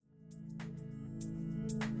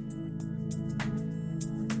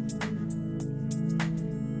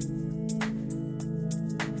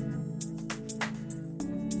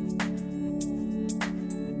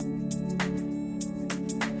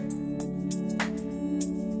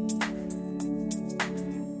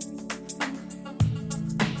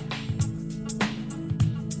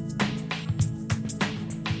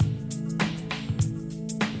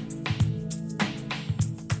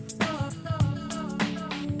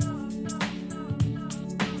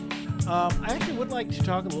I actually would like to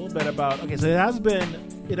talk a little bit about. Okay, so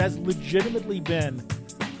it has legitimately been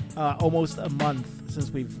almost a month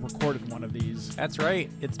since we've recorded one of these. That's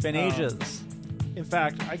right. It's been ages. In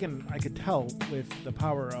fact, I could tell with the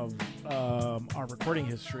power of our recording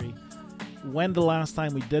history when the last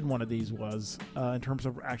time we did one of these was in terms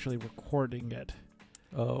of actually recording it.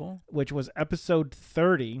 Oh, which was episode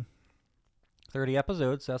 30. 30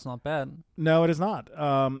 episodes. That's not bad. No, it is not.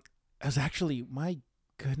 It was actually, my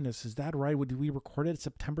goodness, is that right? Did we record it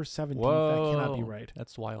September 17th? Whoa. That cannot be right.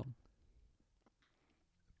 That's wild.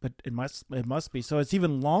 But it must be. So it's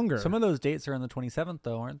even longer. Some of those dates are on the 27th,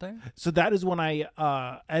 though, aren't they? So that is when I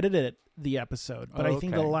edited the episode. But I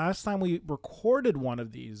think the last time we recorded one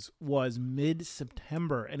of these was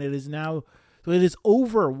mid-September, and it is now. So it is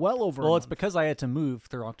well over. Well, it's because I had to move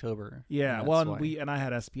through October. Yeah. Well, and I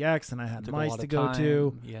had SPX, and I had mice to go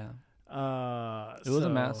to. Yeah. It was a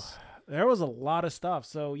mess. There was a lot of stuff.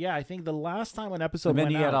 So yeah, I think the last time an episode and then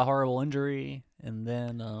went you out, had a horrible injury, and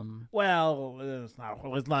then well, it's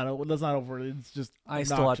not over. It's just I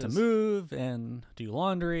still had to move and do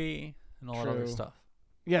laundry and all that other stuff.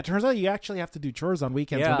 Yeah, it turns out you actually have to do chores on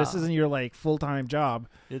weekends. Yeah. So this isn't your like full-time job.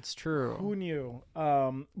 It's true. Who knew?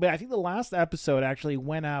 But I think the last episode actually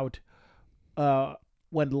went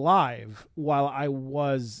live while I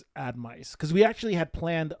was at Mice, because we actually had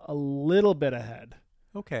planned a little bit ahead.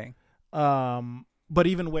 Okay. But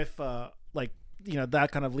even with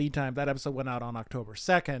that kind of lead time, that episode went out on October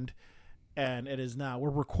 2nd, and it is now,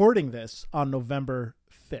 we're recording this on November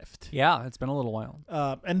 5th. Yeah, it's been a little while.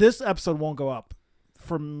 And this episode won't go up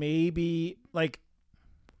for maybe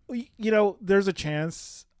there's a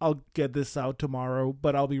chance I'll get this out tomorrow,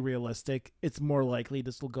 but I'll be realistic. It's more likely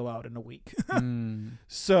this will go out in a week.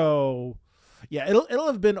 So yeah, it'll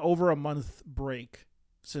have been over a month break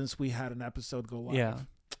since we had an episode go live. Yeah.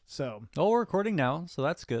 So we're recording now, so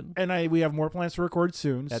that's good. And we have more plans to record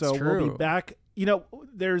soon. That's so true. We'll be back.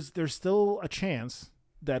 There's still a chance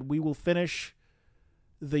that we will finish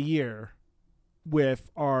the year with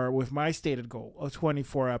my stated goal of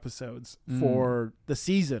 24 episodes for the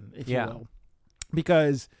season, if you will.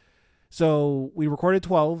 Because so we recorded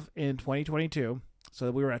 12 in 2022.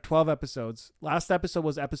 So we were at 12 episodes. Last episode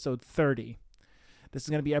was episode 30. This is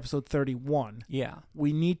going to be episode 31. Yeah.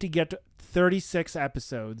 We need to get to 36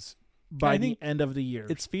 episodes by the end of the year.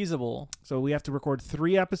 It's feasible. So we have to record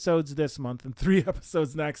 3 episodes this month and 3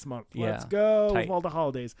 episodes next month. Yeah. Let's go. With all the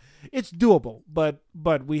holidays. It's doable, but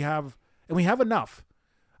we have enough,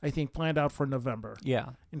 I think, planned out for November.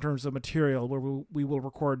 Yeah. In terms of material, where we will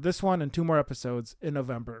record this one and 2 more episodes in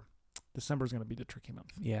November. December is going to be the tricky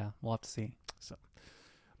month. Yeah, we'll have to see. So,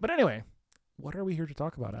 but anyway, what are we here to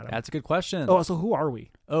talk about, Adam? That's a good question. Oh, so who are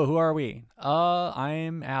we? Who are we?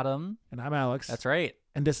 I'm Adam. And I'm Alex. That's right.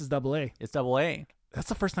 And this is Double A. It's Double A. That's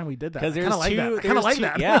the first time we did that. Because I kind of like that. I kind of like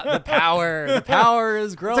that. Yeah, the power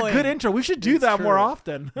is growing. It's a good intro. We should do that more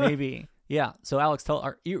often. Maybe. Yeah. So Alex,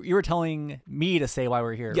 you were telling me to say why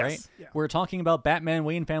we're here, right? Yeah. We're talking about Batman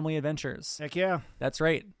Wayne Family Adventures. Heck yeah. That's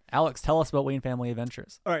right. Alex, tell us about Wayne Family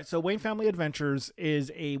Adventures. All right. So Wayne Family Adventures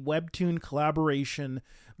is a Webtoon collaboration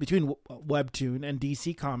between Webtoon and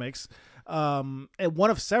DC Comics. And one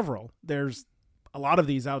of several. There's a lot of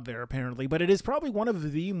these out there, apparently, but it is probably one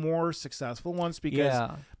of the more successful ones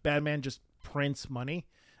because Batman just prints money,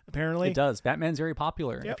 apparently. It does. Batman's very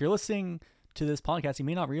popular. Yep. If you're listening to this podcast, you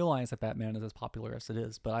may not realize that Batman is as popular as it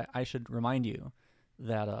is, but I should remind you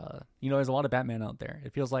that there's a lot of Batman out there.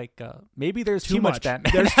 It feels like maybe there's too much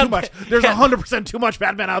Batman. There's too much. There's 100% too much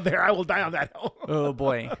Batman out there. I will die on that hill. Oh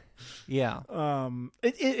boy. Yeah.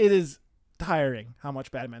 It is tiring how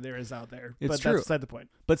much Batman there is out there. It's but true. That's beside the point.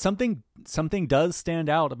 But something does stand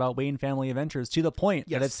out about Wayne Family Adventures to the point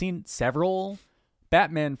that I've seen several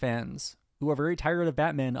Batman fans who are very tired of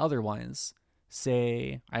Batman otherwise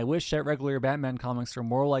say, I wish that regular Batman comics were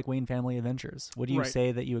more like Wayne Family Adventures. Would you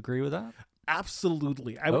say that you agree with that?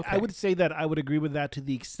 Absolutely. I would say that I would agree with that to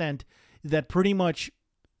the extent that pretty much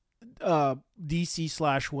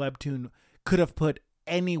DC/Webtoon could have put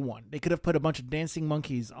anyone. They could have put a bunch of dancing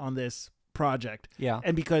monkeys on this project. Yeah.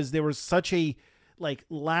 And because there was such a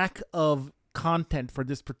lack of content for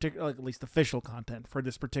this particular, at least official content for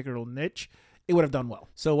this particular niche, it would have done well.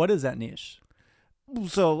 So what is that niche?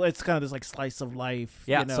 So it's kind of this slice of life.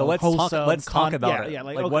 Yeah. So let's talk about it. Yeah.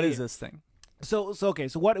 What is this thing? So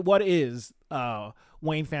what is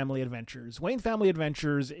Wayne Family Adventures? Wayne Family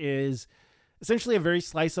Adventures is essentially a very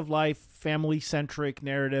slice of life, family centric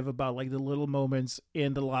narrative about the little moments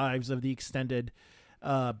in the lives of the extended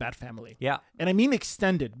Bat family. Yeah. And I mean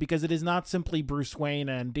extended because it is not simply Bruce Wayne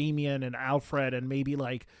and Damian and Alfred and maybe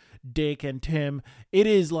Dick and Tim. It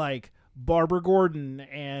is Barbara Gordon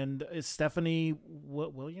and Stephanie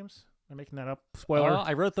Williams. I'm making that up. Spoiler.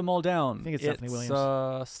 I wrote them all down. I think it's Stephanie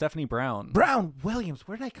Williams. Stephanie Brown. Williams.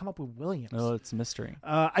 Where did I come up with Williams? Oh, it's a mystery.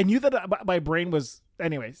 I knew that my brain was...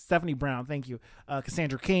 Anyway, Stephanie Brown. Thank you.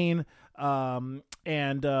 Cassandra Cain.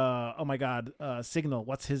 And oh my God, Signal.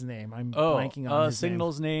 What's his name? I'm blanking on his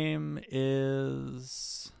Signal's name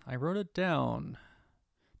is... I wrote it down.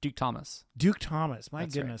 Duke Thomas. My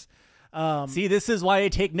That's goodness. Right. See, this is why I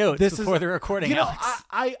take notes before the recording. Alex.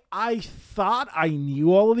 I thought I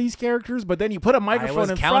knew all of these characters, but then you put a microphone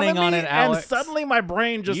in front of me, and suddenly my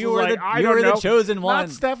brain just was like, I don't know. You were the chosen one. Not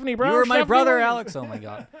Stephanie Brown. You were my Stephanie brother, Williams. Alex. Oh my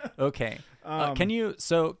God. Okay.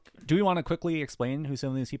 Do we want to quickly explain who some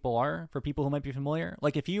of these people are for people who might be familiar?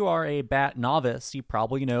 Like, if you are a Bat novice, you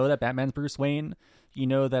probably know that Batman's Bruce Wayne. You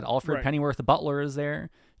know that Alfred Pennyworth, the Butler, is there.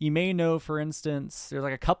 You may know, for instance, there's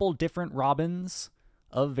like a couple different Robins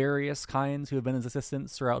of various kinds who have been his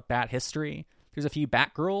assistants throughout Bat history. There's a few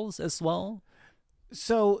Batgirls as well.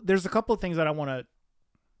 So there's a couple of things that I want to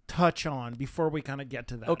touch on before we kind of get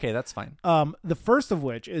to that. Okay, that's fine. The first of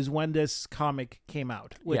which is when this comic came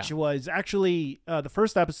out, which was actually the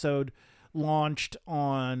first episode launched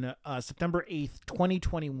on September 8th,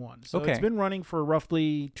 2021. So it's been running for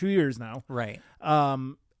roughly 2 years now. Right.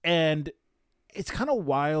 And it's kind of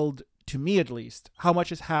wild, to me at least, how much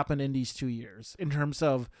has happened in these 2 years in terms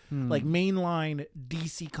of like mainline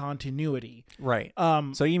DC continuity. Right.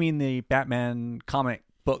 So you mean the Batman comic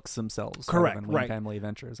books themselves? Correct. Wayne Family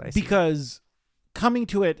Adventures. I see. Because coming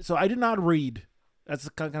to it, so I did not read. That's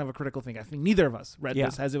kind of a critical thing. I think neither of us read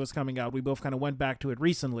this as it was coming out. We both kind of went back to it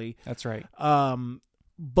recently. That's right.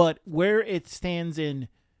 But where it stands in,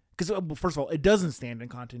 because first of all, it doesn't stand in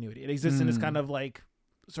continuity. It exists in this kind of like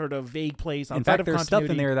sort of vague place. In fact, there's stuff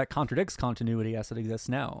in there that contradicts continuity as it exists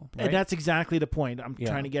now. Right? And that's exactly the point I'm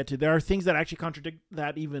trying to get to. There are things that actually contradict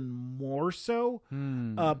that even more so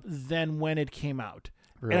than when it came out.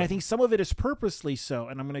 Really? And I think some of it is purposely so,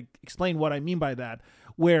 and I'm going to explain what I mean by that,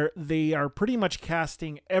 where they are pretty much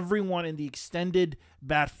casting everyone in the extended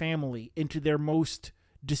Bat family into their most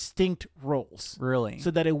distinct roles. Really?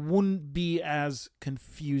 So that it wouldn't be as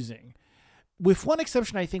confusing. With one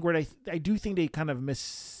exception, I think, where I do think they kind of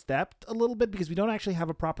misstepped a little bit because we don't actually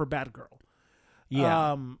have a proper Batgirl.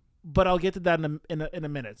 Yeah. But I'll get to that in a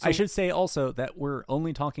minute. So, I should say also that we're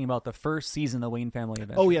only talking about the first season of Wayne Family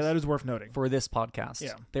Adventures. Oh, yeah, that is worth noting. For this podcast.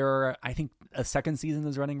 Yeah. There are, I think, a second season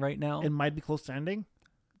is running right now. It might be close to ending.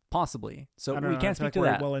 Possibly. So we can't speak to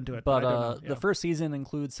that. Well into it, but the first season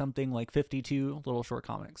includes something like 52 little short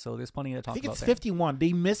comics. So there's plenty to talk about. I think it's 51.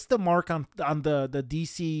 They missed the mark on the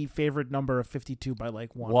DC favorite number of 52 by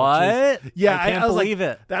like one. What? I can't believe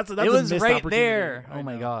it. That's it was right there. Oh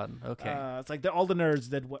my God. Okay. It's like all the nerds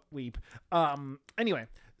did weep. Anyway,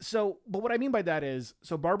 but what I mean by that is,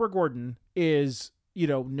 so Barbara Gordon is,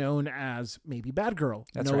 known as maybe Batgirl,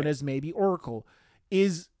 known as maybe Oracle,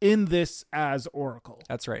 is in this as Oracle.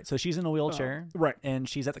 That's right. So she's in a wheelchair. Right. And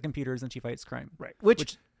she's at the computers and she fights crime. Right.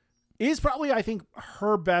 Which is probably, I think,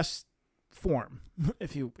 her best form,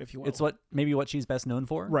 if you will. It's maybe what she's best known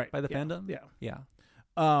for by the fandom. Yeah. Yeah.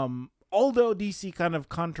 Although DC kind of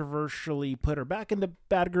controversially put her back into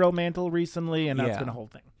Batgirl mantle recently, and that's been a whole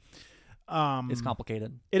thing. It's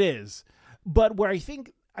complicated. It is. But where I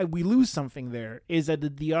think we lose something there is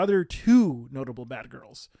that the other two notable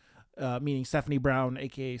Batgirls, meaning Stephanie Brown,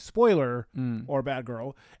 a.k.a. Spoiler, or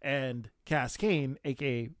Batgirl, and Cass Kane,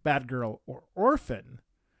 a.k.a. Batgirl or Orphan,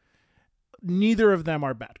 neither of them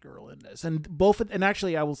are Batgirl in this. And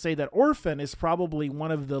actually, I will say that Orphan is probably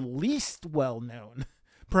one of the least well-known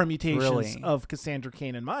permutations of Cassandra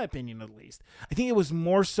Cain, in my opinion, at least. I think it was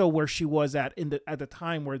more so where she was at the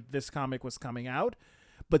time where this comic was coming out.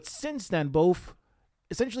 But since then, both,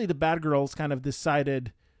 essentially the Batgirls kind of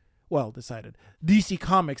decided DC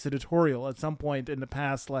Comics editorial at some point in the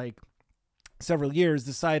past, like several years,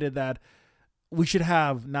 decided that we should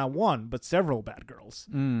have not one, but several Batgirls.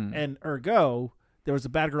 And ergo, there was a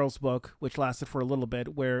Batgirls book, which lasted for a little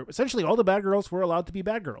bit, where essentially all the Batgirls were allowed to be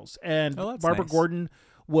Batgirls. And Barbara Gordon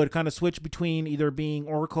would kind of switch between either being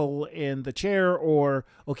Oracle in the chair or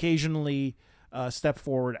occasionally step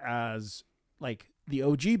forward as like the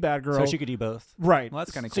OG Batgirl. So she could do both. Right. Well,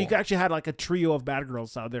 that's kind of cool. So you actually had like a trio of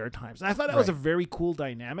Batgirls out there at times. And I thought that was a very cool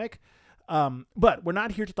dynamic. But we're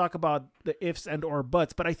not here to talk about the ifs and or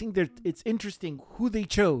buts, but I think it's interesting who they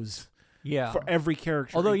chose for every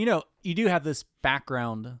character. Although, you do have this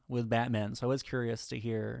background with Batman, so I was curious to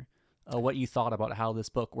hear what you thought about how this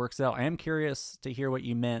book works out. I am curious to hear what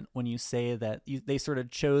you meant when you say that they sort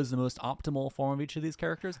of chose the most optimal form of each of these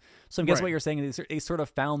characters. So I guess what you're saying is they sort of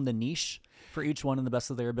found the niche for each one in the best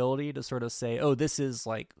of their ability to sort of say, oh, this is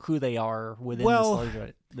like who they are within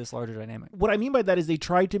this larger dynamic. What I mean by that is they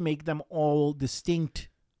tried to make them all distinct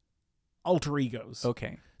alter egos.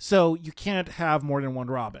 Okay. So you can't have more than one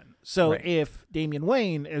Robin. So if Damian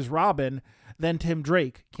Wayne is Robin, then Tim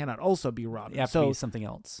Drake cannot also be Robin. It has to be something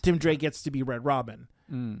else. Tim Drake gets to be Red Robin.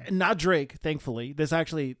 And not Drake, thankfully. This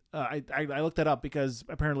actually, I looked that up because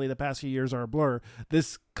apparently the past few years are a blur.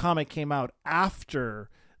 This comic came out after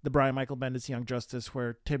the Brian Michael Bendis Young Justice,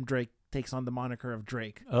 where Tim Drake takes on the moniker of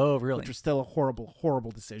Drake. Oh, really? Which was still a horrible,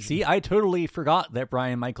 horrible decision. See, I totally forgot that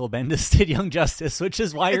Brian Michael Bendis did Young Justice, which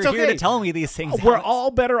is why you're here to tell me these things. We're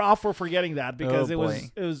all better off for forgetting that because it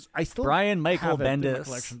was. I still Brian Michael have it in Bendis my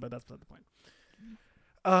collection, but that's not the point.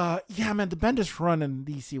 Yeah, man, the Bendis run in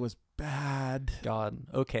DC was bad. God,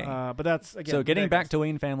 okay. But that's again. So getting back to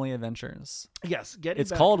Wayne Family Adventures. Yes,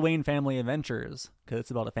 it's called Wayne Family Adventures because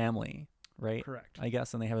it's about a family. Right? Correct. I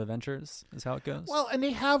guess, and they have adventures, is how it goes. Well, and they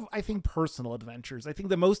have, I think, personal adventures. I think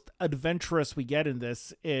the most adventurous we get in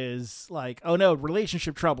this is like, oh no,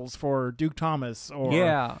 relationship troubles for Duke Thomas, or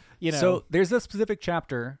So there's a specific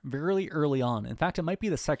chapter very early on. In fact, it might be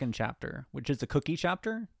the second chapter, which is the cookie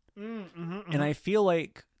chapter. And I feel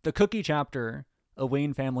like the cookie chapter of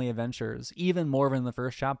Wayne Family Adventures, even more than the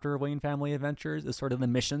first chapter of Wayne Family Adventures, is sort of the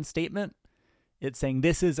mission statement. It's saying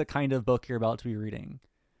this is a kind of book you're about to be reading.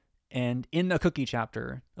 And in the cookie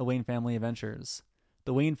chapter of Wayne Family Adventures,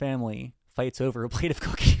 the Wayne family fights over a plate of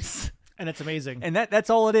cookies. And it's amazing. And that's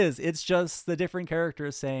all it is. It's just the different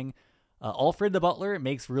characters saying, Alfred the butler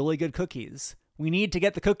makes really good cookies. We need to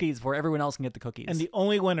get the cookies before everyone else can get the cookies. And the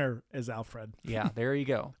only winner is Alfred. Yeah, there you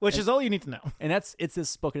go. Which is all you need to know. And it's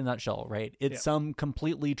this book in a nutshell, right? It's some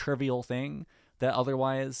completely trivial thing that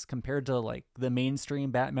otherwise, compared to like the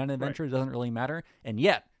mainstream Batman adventure, doesn't really matter. And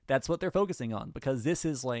yet, that's what they're focusing on, because this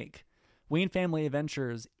is like Wayne Family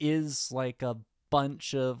Adventures is like a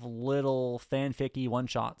bunch of little fanficky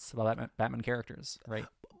one-shots about Batman characters, right?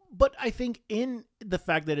 But I think in the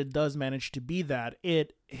fact that it does manage to be that,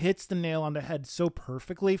 it hits the nail on the head so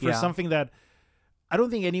perfectly for something that I don't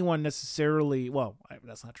think anyone necessarily, well,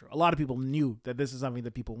 that's not true. A lot of people knew that this is something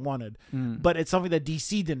that people wanted, but it's something that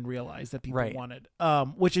DC didn't realize that people wanted,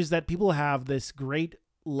 which is that people have this great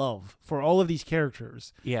love for all of these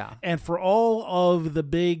characters, and for all of the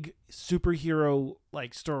big superhero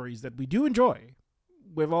like stories that we do enjoy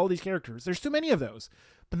with all these characters. There's too many of those,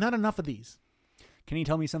 but not enough of these. Can you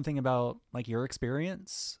tell me something about like your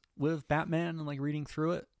experience with Batman and like reading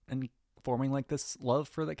through it and forming like this love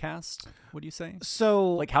for the cast? What do you say?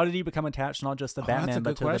 So like, how did you become attached not just to Batman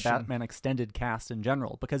but to the Batman extended cast in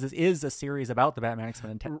general? Because this is a series about the Batman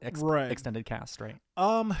extended cast, right?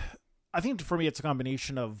 I think for me, it's a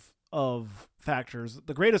combination of factors,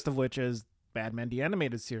 the greatest of which is Batman the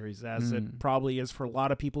Animated Series, as it probably is for a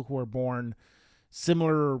lot of people who are born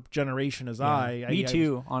similar generation as I. Me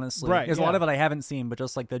too, honestly. Right, There's a lot of it I haven't seen, but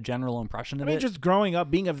just like the general impression of it. Just growing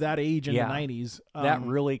up, being of that age in the 90s. That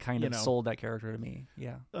really kind of sold that character to me.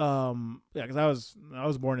 Yeah. Because I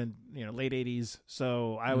was born in late 80s,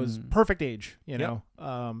 so I was perfect age,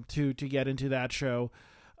 to get into that show.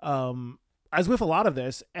 As with a lot of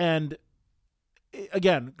this, and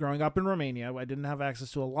again, growing up in Romania, I didn't have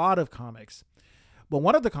access to a lot of comics. But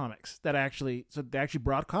one of the comics that they actually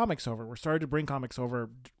brought comics over. We started to bring comics over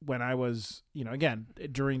when I was, again,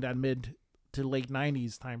 during that mid to late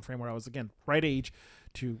 90s time frame where I was, again, right age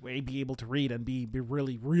to be able to read and be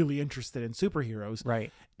really, really interested in superheroes.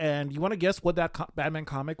 Right. And you want to guess what that Batman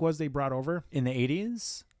comic was they brought over? In the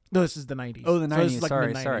 80s? No, this is the 90s. Oh, the 90s. So this is like sorry.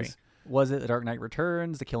 mid-90s. Was it The Dark Knight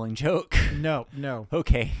Returns, The Killing Joke? No.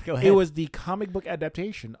 Okay, go ahead. It was the comic book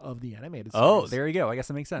adaptation of the animated series. Oh, there you go. I guess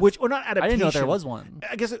that makes sense. Or not adaptation. I didn't know there was one.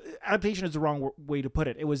 I guess adaptation is the wrong way to put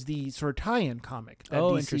it. It was the sort of tie-in comic that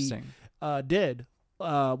DC interesting. Did,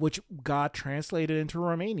 which got translated into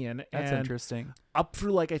Romanian. That's interesting. Up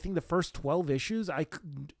through I think the first 12 issues,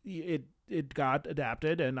 it got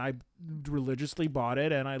adapted, and I religiously bought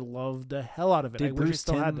it, and I loved the hell out of it. Did I wish I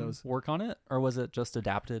still had Tim those. work on it, or was it just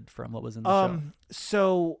adapted from what was in the show?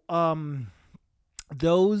 So,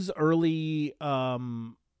 those early, I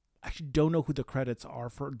actually don't know who the credits are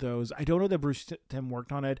for those. I don't know that Bruce Timm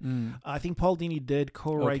worked on it. I think Paul Dini did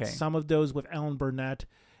co-write some of those with Alan Burnett,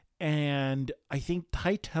 and I think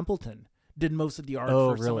Ty Templeton did most of the art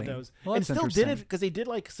for some of those, and still did it because they did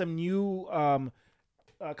some new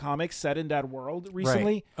comics set in that world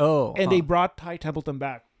recently. Right. And they brought Ty Templeton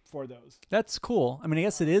back for those. That's cool. I mean, I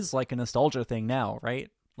guess it is like a nostalgia thing now,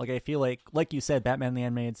 right? Like, I feel like you said, Batman the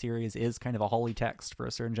Animated Series is kind of a holy text for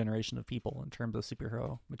a certain generation of people in terms of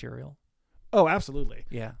superhero material. Oh, absolutely.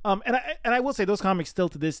 Yeah. And I will say those comics still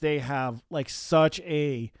to this day have like such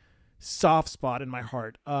a soft spot in my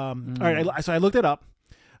heart. All right, so I looked it up.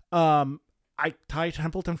 Ty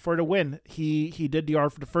Templeton for the win. He did the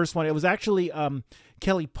art for the first one. It was actually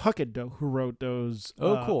Kelly Puckett though who wrote those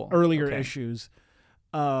cool. earlier issues.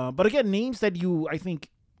 But again, names that you I think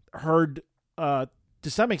heard to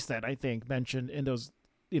some extent I think mentioned in those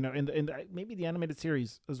in maybe the animated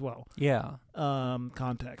series as well. Yeah.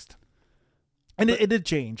 Context. And it did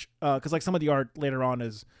change because like some of the art later on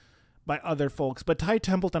is by other folks, but Ty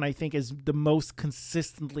Templeton I think is the most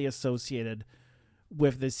consistently associated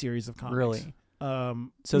with this series of comics. Really?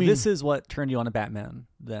 So this is what turned you on to Batman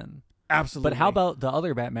then? Absolutely. But how about the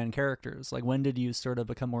other Batman characters? Like, when did you sort of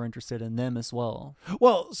become more interested in them as well?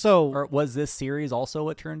 Well, so... Or was this series also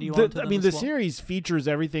what turned you on to them the series features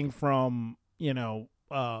everything from,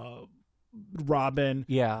 Robin.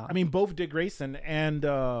 Yeah. I mean, both Dick Grayson and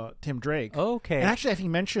Tim Drake. Okay. And actually, I think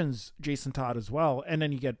mentions Jason Todd as well. And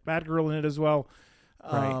then you get Batgirl in it as well.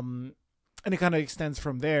 Right. And it kind of extends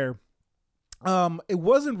from there. It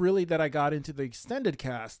wasn't really that I got into the extended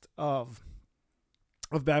cast of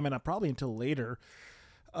Batman, probably until later.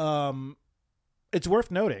 It's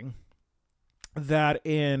worth noting that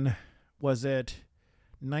in, was it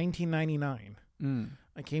 1999,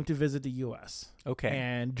 I came to visit the U.S. Okay.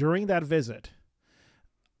 And during that visit,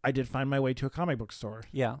 I did find my way to a comic book store.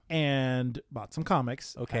 Yeah. And bought some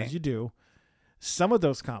comics, as you do. Some of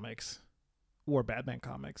those comics were Batman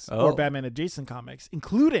comics or Batman adjacent comics,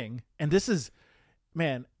 including, and this is,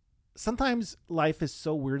 man, sometimes life is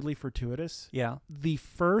so weirdly fortuitous. Yeah. The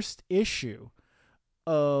first issue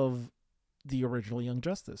of the original Young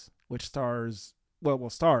Justice, which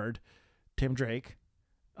starred Tim Drake,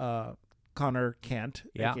 Connor Kent,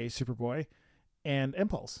 aka Superboy, and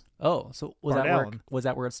Impulse. Oh, so was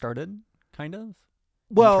that where it started, kind of?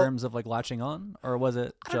 Well, in terms of like latching on, or was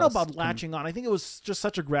it? I don't know about latching on. I think it was just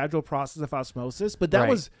such a gradual process of osmosis. But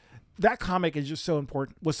that comic is just so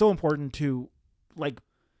important. Was so important to like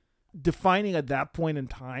defining at that point in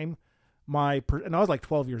time. And I was like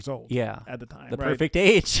 12 years old. Yeah, at the time, the perfect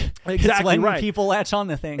age. Exactly, it's when right. people latch on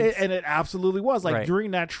to things, and it absolutely was. Like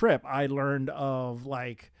during that trip, I learned of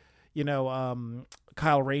like,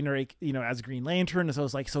 Kyle Rayner, as Green Lantern. And so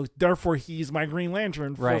it's like, so therefore he's my Green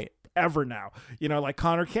Lantern forever now. Like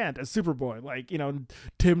Connor Kent as Superboy, like,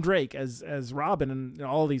 Tim Drake as Robin, and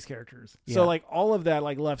all these characters. Yeah. So like all of that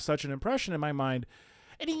like left such an impression in my mind.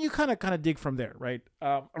 And then you kind of dig from there, right?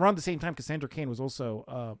 Around the same time, Cassandra Cain was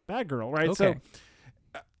also Batgirl, right? Okay.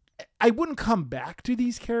 So I wouldn't come back to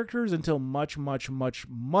these characters until much, much, much,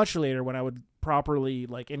 much later, when I would properly,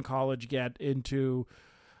 like in college, get into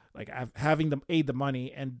like having the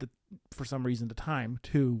money and for some reason the time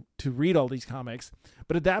to read all these comics.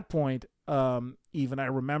 But at that point, even I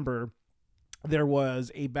remember there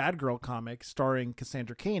was a Batgirl comic starring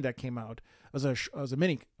Cassandra Cain that came out. It was a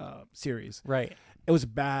mini series. Right. It was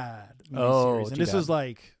bad. Series. And this was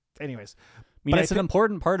like, anyways. I mean, it's an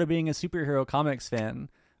important part of being a superhero comics fan.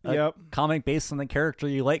 A comic based on the character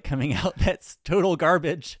you like coming out that's total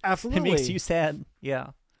garbage. Absolutely. It makes you sad. Yeah.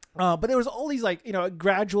 But there was all these like,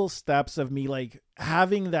 gradual steps of me like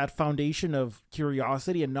having that foundation of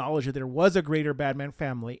curiosity and knowledge that there was a greater Batman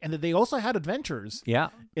family and that they also had adventures. Yeah.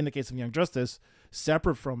 In the case of Young Justice,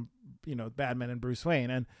 separate from, Batman and Bruce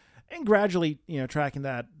Wayne, and gradually, tracking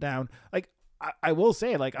that down. Like I will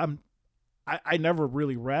say, like I never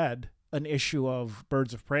really read an issue of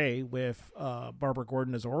Birds of Prey with Barbara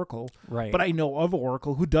Gordon as Oracle. Right. But I know of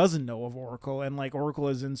Oracle. Who doesn't know of Oracle? And like Oracle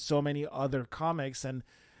is in so many other comics and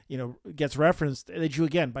gets referenced, that you,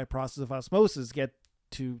 again, by process of osmosis, get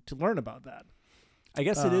to learn about that. I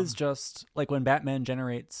guess it is just like when Batman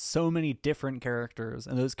generates so many different characters,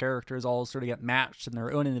 and those characters all sort of get matched in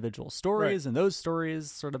their own individual stories, and those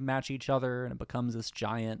stories sort of match each other, and it becomes this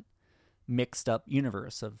giant mixed up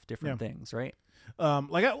universe of different things, right?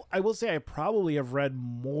 Like I will say I probably have read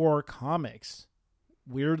more comics,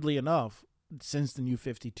 weirdly enough, since the New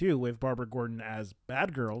 52 with Barbara Gordon as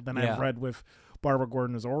Batgirl than I've read with Barbara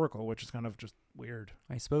Gordon as Oracle, which is kind of just weird.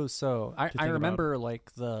 I suppose so. I remember like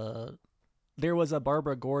there was a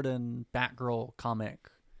Barbara Gordon Batgirl comic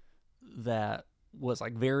that was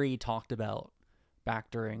like very talked about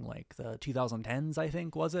back during like the 2010s, I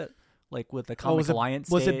think, was it? Like with the Comic Alliance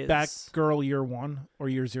days. Was it Batgirl Year 1 or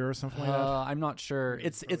Year 0 or something like that? I'm not sure.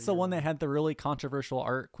 It's the one that had the really controversial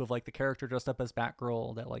arc with like the character dressed up as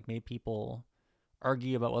Batgirl that like made people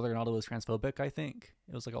argue about whether or not it was transphobic, I think.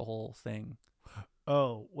 It was like a whole thing.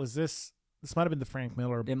 Oh, was this This might have been the Frank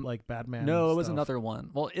Miller like Batman. No, it was stuff. another one.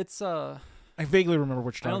 Well, it's I vaguely remember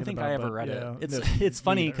what you're I talking don't think about. I ever read yeah, it. It's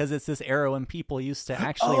funny neither. because it's this era when people used to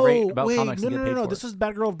actually write about comics and get paid for This it. was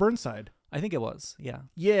Batgirl of Burnside. I think it was. Yeah.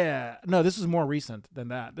 Yeah, no, this is more recent than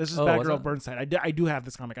that. This is Oh, was Batgirl it? of Burnside. I do have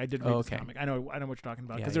this comic. I did read Okay. this comic. I know what you're talking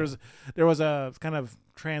about Yeah, because there was a kind of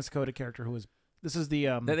transcoded character who was. This is the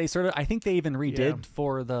That they sort of. I think they even redid Yeah.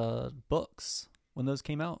 for the books when those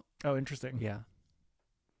came out. Oh, interesting. Yeah.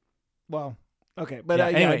 Well, okay, but Yeah,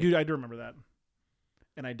 anyway. I do remember that,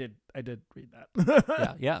 and I did read that.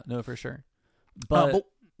 Yeah. Yeah. No, for sure. But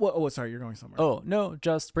sorry, you're going somewhere. oh no,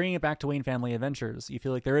 just bringing it back to Wayne Family Adventures. You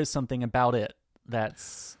feel like there is something about it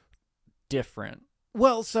that's different.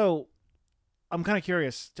 Well, so I'm kind of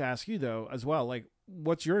curious to ask you though as well. Like,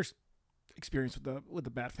 what's your experience with the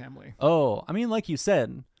Bat Family? Oh, I mean, like you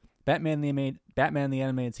said, Batman the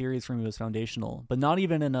animated series for me was foundational, but not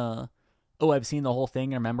even in a I've seen the whole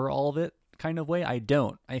thing and remember all of it kind of way. I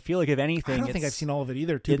don't. I feel like if anything, I don't think I've seen all of it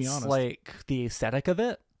either. To be honest, it's like the aesthetic of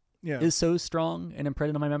it yeah, is so strong and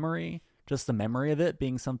imprinted on my memory. Just the memory of it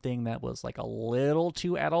being something that was like a little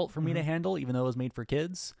too adult for me to handle, even though it was made for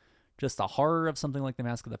kids. Just the horror of something like The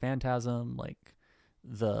Mask of the Phantasm, like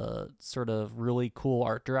the sort of really cool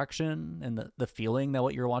art direction and the feeling that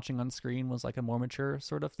what you're watching on screen was like a more mature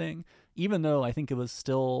sort of thing, even though I think it was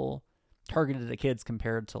still targeted at kids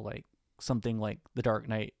compared to like something like The Dark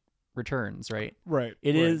Knight Returns, right? right.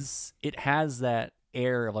 It has that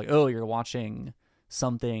air of like, oh, you're watching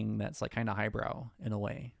something that's like kind of highbrow in a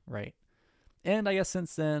way, right? And I guess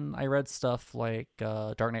since then I read stuff like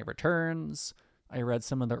Dark Knight Returns. I read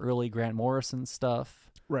some of the early Grant Morrison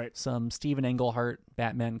stuff, right. some Stephen Englehart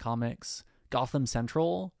Batman comics, Gotham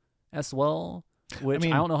Central as well, which I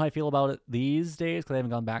don't know how I feel about it these days because I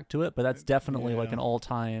haven't gone back to it, but that's definitely like an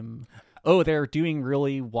all-time, they're doing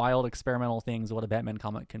really wild experimental things of what a Batman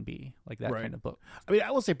comic can be, like that kind of book. I mean,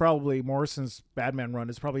 I will say probably Morrison's Batman run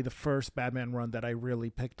is probably the first Batman run that I really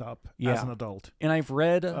picked up as an adult. And I've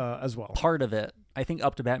read as well part of it, I think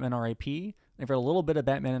up to Batman R.I.P. I've read a little bit of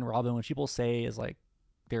Batman and Robin, which people say is like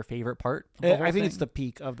their favorite part of the whole I think thing. it's the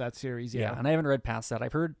peak of that series. Yeah, and I haven't read past that.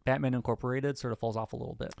 I've heard Batman Incorporated sort of falls off a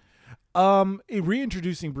little bit.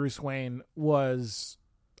 Reintroducing Bruce Wayne was,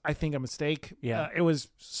 I think, a mistake. Yeah. It was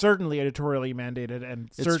certainly editorially mandated and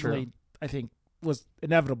It's certainly, true. I think, was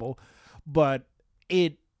inevitable. But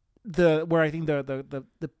there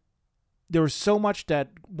was so much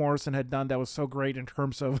that Morrison had done that was so great in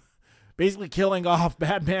terms of basically killing off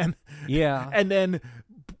Batman. Yeah. And then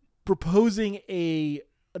proposing a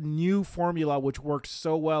new formula which worked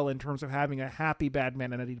so well in terms of having a happy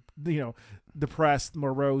Batman and a depressed,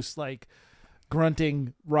 morose, like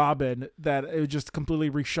grunting Robin, that it just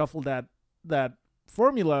completely reshuffled that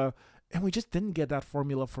formula, and we just didn't get that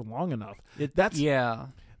formula for long enough.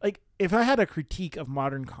 Like, if I had a critique of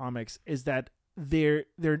modern comics, is that they're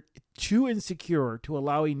too insecure to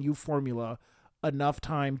allow a new formula enough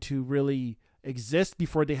time to really exist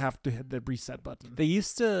before they have to hit the reset button.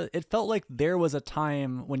 It felt like there was a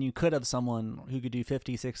time when you could have someone who could do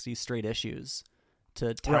 50, 60 straight issues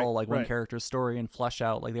to tell one character's story and flesh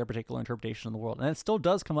out like their particular interpretation of the world. And it still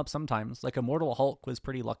does come up sometimes. Like Immortal Hulk was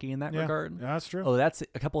pretty lucky in that regard. Yeah, that's true. Oh, that's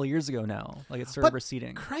a couple of years ago now. Like it's sort of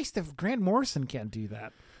receding. Christ, if Grant Morrison can't do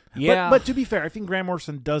that. Yeah. But to be fair, I think Grant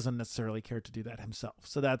Morrison doesn't necessarily care to do that himself.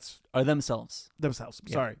 So that's... themselves.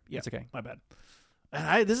 Sorry. Yeah, it's okay. My bad.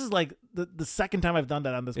 And this is like the second time I've done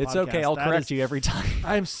that on this podcast. It's okay. I'll correct you every time.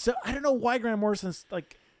 I don't know why Grant Morrison's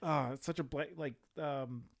like, it's such a blind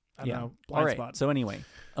spot. So anyway,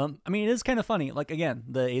 I mean, it is kind of funny. Like, again,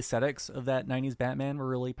 the aesthetics of that 90s Batman were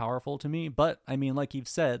really powerful to me. But I mean, like you've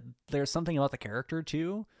said, there's something about the character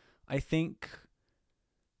too. I think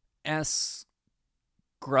as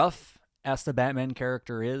gruff as the Batman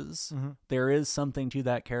character is, there is something to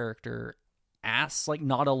that character as like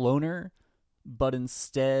not a loner, but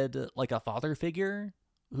instead like a father figure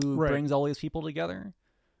who brings all these people together.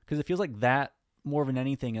 Because it feels like that more than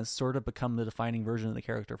anything has sort of become the defining version of the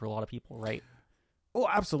character for a lot of people, right? Oh,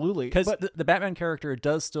 absolutely. Because the Batman character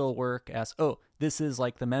does still work as, this is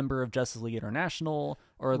like the member of Justice League International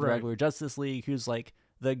or the regular Justice League who's like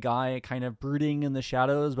the guy kind of brooding in the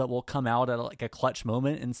shadows, but will come out at like a clutch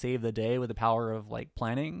moment and save the day with the power of like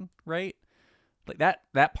planning, right? Like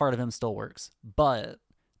that part of him still works. But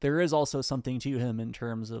there is also something to him in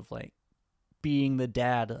terms of like being the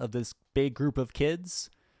dad of this big group of kids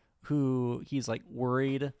who he's like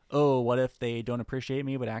worried, what if they don't appreciate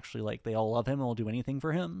me, but actually like they all love him and will do anything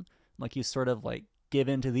for him. Like he's sort of like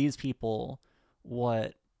given to these people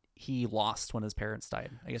what he lost when his parents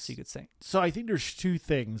died, I guess you could say. So I think there's two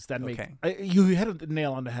things that make Okay. you hit a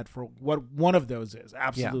nail on the head for what one of those is,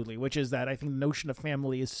 absolutely, which is that I think the notion of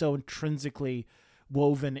family is so intrinsically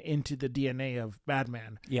woven into the DNA of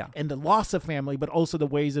Batman. Yeah. And the loss of family, but also the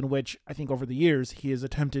ways in which I think over the years he has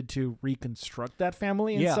attempted to reconstruct that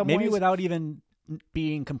family in some maybe ways. without even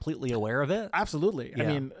being completely aware of it. Absolutely. Yeah. I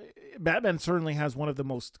mean, Batman certainly has one of the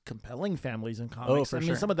most compelling families in comics. for I mean,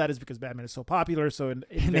 sure. some of that is because Batman is so popular, so And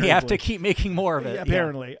they have to keep making more of it.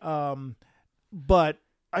 apparently. But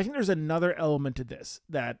I think there's another element to this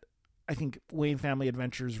that I think Wayne Family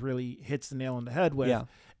Adventures really hits the nail on the head with, Yeah.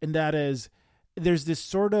 and that is there's this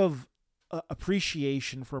sort of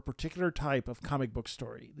appreciation for a particular type of comic book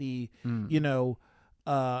story. The the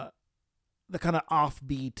kind of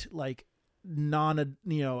offbeat, like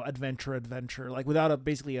adventure, like without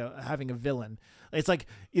basically having a villain. It's like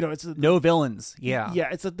it's No villains. Yeah.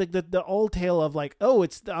 it's the old tale of like, oh,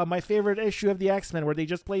 it's my favorite issue of the X-Men where they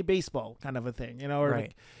just play baseball kind of a thing, or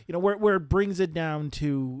Right. like, where it brings it down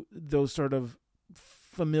to those sort of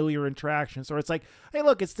familiar interactions. Or it's like, hey,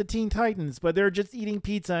 look, it's the Teen Titans, but they're just eating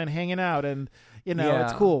pizza and hanging out, and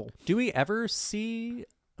it's cool. Do we ever see?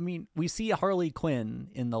 I mean, we see Harley Quinn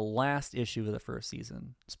in the last issue of the first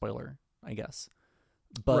season. Spoiler, I guess.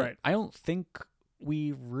 But Right. I don't think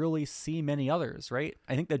we really see many others, right?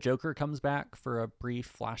 I think the Joker comes back for a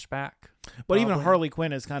brief flashback. But even probably. Harley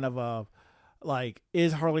Quinn is kind of a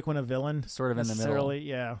is Harley Quinn a villain? Sort of in the middle. Necessarily?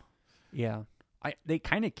 Yeah. Yeah. They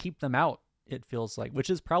kind of keep them out, it feels like, which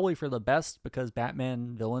is probably for the best because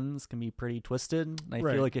Batman villains can be pretty twisted. And I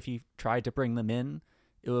Right. feel like if you tried to bring them in,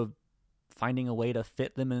 finding a way to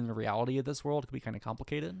fit them in the reality of this world could be kind of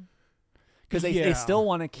complicated. Because they still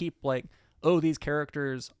want to keep like, oh, these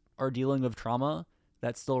characters are dealing with trauma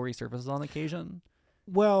that still resurfaces on occasion.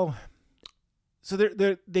 Well, so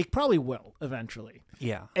they probably will eventually.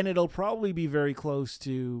 Yeah. And it'll probably be very close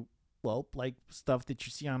to, well, like stuff that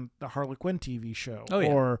you see on the Harley Quinn TV show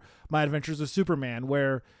or My Adventures with Superman,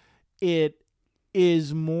 where it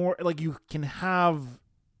is more like you can have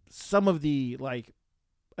some of the like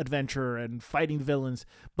adventure and fighting villains,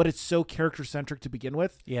 but it's so character centric to begin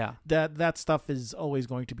with. Yeah. That stuff is always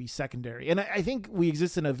going to be secondary. And I think we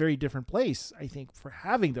exist in a very different place, I think, for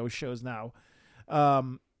having those shows now.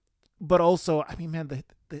 But also, I mean, man,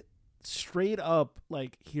 the straight up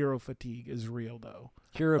like hero fatigue is real, though.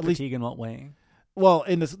 Hero fatigue in what way? Well,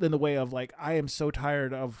 in the way of like, I am so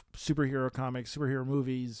tired of superhero comics, superhero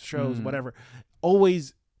movies, shows, whatever.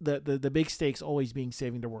 Always the big stakes always being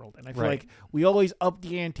saving the world, and I feel like we always up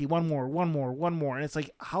the ante, one more, and it's like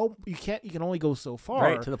how you can only go so far,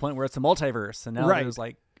 right? To the point where it's a multiverse, and now there's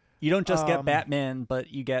like. You don't just get Batman,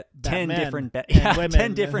 but you get 10 different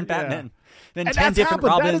 10 different Batmen, then and 10 different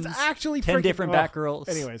Robins, that is actually 10 different Batgirls.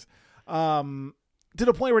 Anyways, to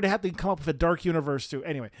the point where they have to come up with a dark universe too.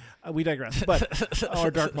 Anyway, we digress. But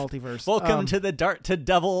our dark multiverse. Welcome to the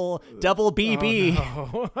double BB.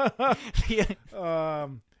 Oh,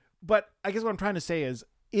 no. But I guess what I'm trying to say is,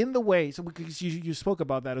 in the way, so because you spoke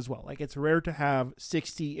about that as well, like it's rare to have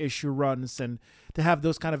 60 issue runs and to have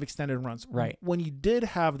those kind of extended runs. Right. When you did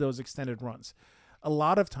have those extended runs, a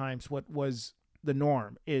lot of times what was the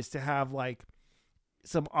norm is to have like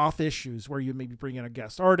some off issues where you maybe bring in a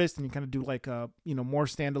guest artist and you kind of do like a, more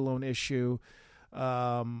standalone issue,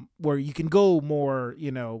 where you can go more,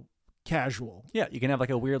 casual. Yeah, you can have like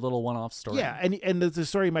a weird little one-off story. Yeah, and the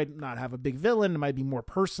story might not have a big villain. It might be more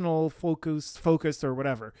personal, focused or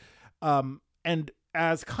whatever. And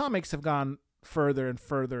as comics have gone further and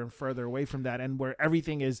further and further away from that, and where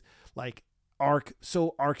everything is like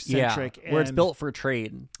arc-centric. Yeah, where it's built for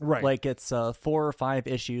trade. Right. Like it's 4 or 5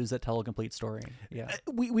 issues that tell a complete story. Yeah.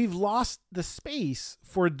 We've lost the space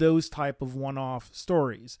for those type of one-off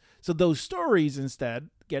stories. So those stories instead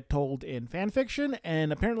get told in fan fiction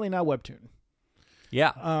and apparently now webtoon.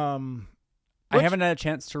 Yeah. I haven't had a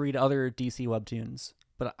chance to read other DC webtoons,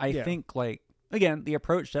 but I think like, again, the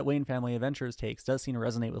approach that Wayne Family Adventures takes does seem to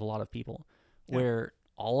resonate with a lot of people, where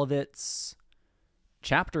all of its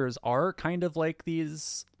chapters are kind of like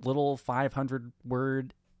these little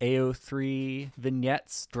 500-word AO3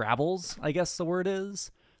 vignettes, drabbles, I guess the word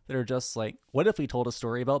is, that are just like, what if we told a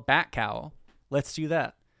story about Bat Cow? Let's do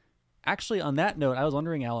that. Actually, on that note, I was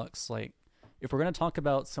wondering, Alex, like, if we're going to talk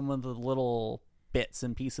about some of the little bits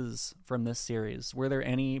and pieces from this series, were there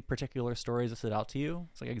any particular stories that stood out to you?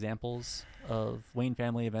 It's like examples of Wayne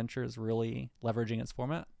Family Adventures really leveraging its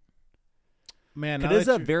format? Man, it is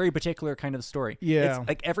a very particular kind of story. Yeah. It's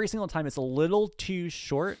like every single time it's a little too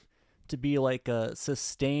short to be like a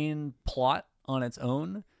sustained plot on its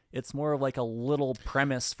own. It's more of like a little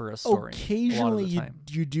premise for a story. Occasionally, a lot of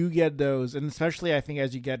the you do get those, and especially I think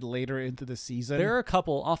as you get later into the season, there are a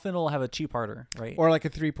couple. Often it'll have a 2-parter, right? Or like a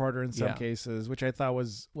 3-parter in some cases, which I thought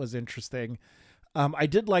was interesting. I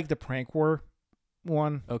did like the prank war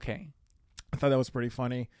one. Okay, I thought that was pretty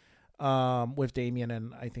funny. With Damien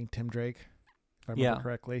and I think Tim Drake, if I remember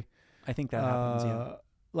correctly. I think that happens. Yeah,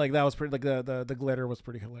 like that was pretty. Like the glitter was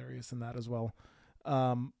pretty hilarious in that as well.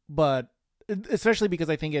 But especially because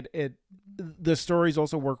I think the stories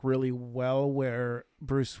also work really well where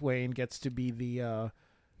Bruce Wayne gets to be the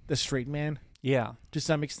straight man. Yeah, to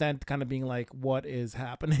some extent, kind of being like, what is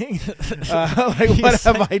happening? What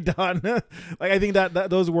have I done? I think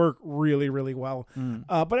that those work really, really well.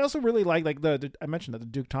 But I also really like I mentioned the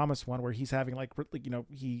Duke Thomas one where he's having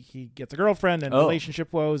he gets a girlfriend and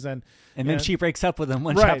relationship woes and then she breaks up with him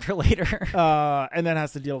one chapter later, and then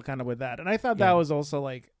has to deal kind of with that. And I thought that was also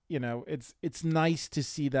it's nice to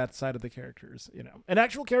see that side of the characters, and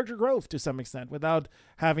actual character growth to some extent without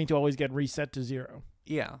having to always get reset to 0.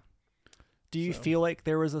 Yeah. Do you feel like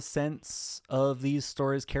there was a sense of these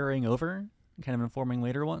stories carrying over, kind of informing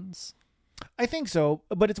later ones? I think so,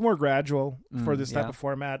 but it's more gradual for this type of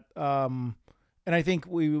format. And I think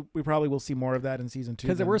we probably will see more of that in season 2.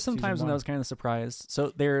 Because there were some times when I was kind of surprised.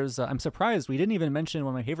 So I'm surprised we didn't even mention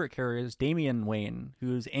one of my favorite characters, Damian Wayne,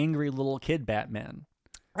 who's angry little kid Batman.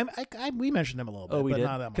 We mentioned him a little bit, we but did?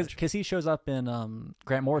 not that much. Because he shows up in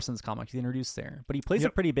Grant Morrison's comic. He's introduced there. But he plays a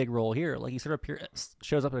pretty big role here. Like, he sort of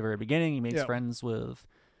shows up at the very beginning. He makes friends with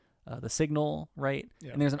the Signal, right?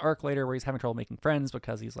 Yep. And there's an arc later where he's having trouble making friends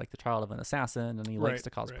because he's like the child of an assassin and he likes to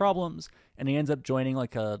cause problems. And he ends up joining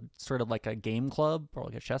like a sort of like a game club or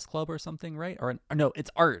like a chess club or something, right? Or no, it's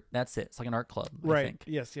art. That's it. It's like an art club, I think.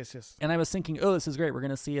 Yes. And I was thinking, oh, this is great. We're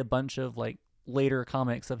going to see a bunch of like later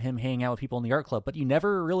comics of him hanging out with people in the art club, but you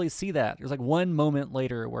never really see that. There's like one moment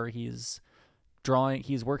later where he's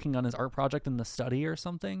working on his art project in the study or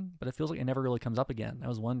something, but it feels like it never really comes up again. I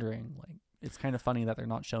was wondering, like, it's kind of funny that they're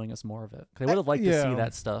not showing us more of it. I would have liked to see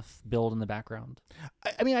that stuff build in the background.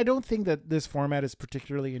 I mean, I don't think that this format is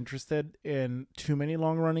particularly interested in too many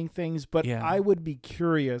long-running things, but I would be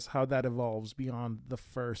curious how that evolves beyond the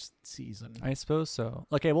first season. I suppose so.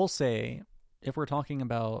 Like, I will say, if we're talking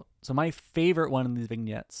about, so my favorite one in these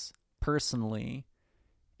vignettes personally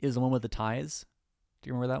is the one with the ties. Do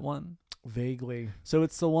you remember that one? Vaguely. So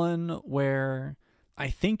it's the one where I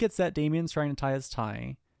think it's that Damien's trying to tie his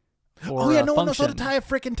tie. No one knows how to tie a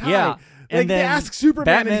freaking tie. Yeah. And then they ask Superman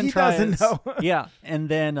Batman and he doesn't know. Yeah. And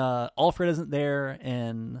then Alfred isn't there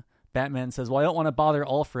and Batman says, well, I don't want to bother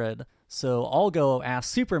Alfred, so I'll go ask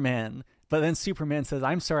Superman. But then Superman says,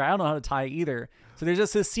 I'm sorry, I don't know how to tie either. So there's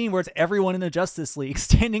just this scene where it's everyone in the Justice League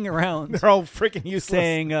standing around. They're all freaking useless.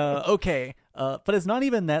 Saying, okay. But it's not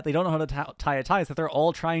even that they don't know how to tie a tie. It's that they're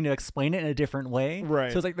all trying to explain it in a different way.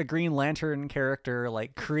 Right. So it's like the Green Lantern character,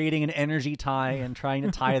 like creating an energy tie and trying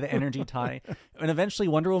to tie the energy tie. And eventually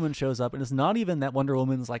Wonder Woman shows up. And it's not even that Wonder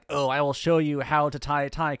Woman's like, oh, I will show you how to tie a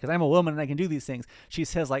tie because I'm a woman and I can do these things. She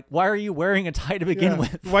says, like, why are you wearing a tie to begin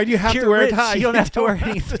with? Why do you have You're to wear rich. a tie? You don't have to wear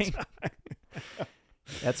anything.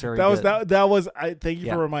 That's very good. That was. I thank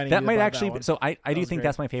you for reminding me. That might actually. That one. So I do think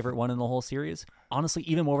that's my favorite one in the whole series. Honestly,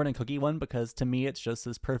 even more than a Cookie one, because to me it's just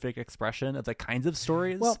this perfect expression of the kinds of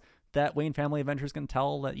stories that Wayne Family Adventures can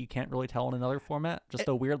tell that you can't really tell in another format. Just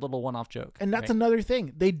a weird little one-off joke. And that's another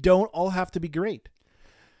thing. They don't all have to be great.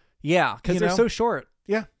 Yeah, because they're so short.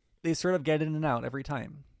 Yeah, they sort of get in and out every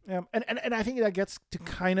time. Yeah, and I think that gets to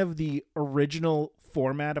kind of the original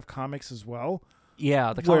format of comics as well.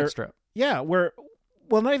 Yeah, the comic strip. Yeah,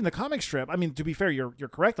 well, not even the comic strip. I mean, to be fair, you're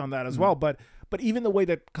correct on that as well. But even the way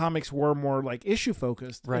that comics were more like issue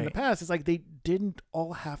focused in the past, it's like they didn't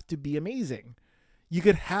all have to be amazing. You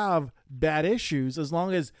could have bad issues as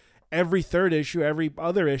long as every third issue, every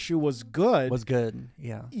other issue was good.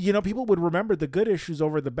 Yeah. People would remember the good issues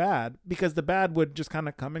over the bad because the bad would just kind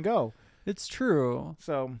of come and go. It's true.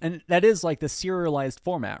 So, and that is like the serialized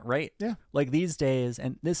format, right? Yeah. Like these days,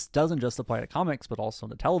 and this doesn't just apply to comics, but also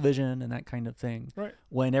to television and that kind of thing. Right.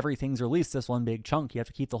 When everything's released, this one big chunk, you have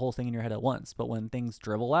to keep the whole thing in your head at once. But when things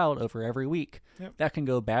dribble out over every week, that can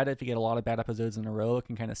go bad if you get a lot of bad episodes in a row. It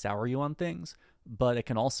can kind of sour you on things. But it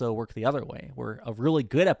can also work the other way, where a really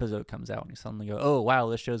good episode comes out and you suddenly go, oh, wow,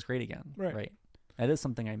 this show's great again. Right. That is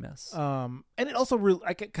something I miss. And it also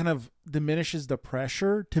it kind of diminishes the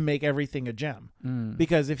pressure to make everything a gem.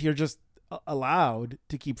 Because if you're just allowed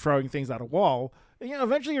to keep throwing things at a wall,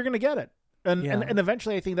 eventually you're going to get it. And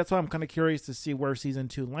eventually I think that's why I'm kind of curious to see where season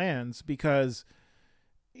 2 lands because,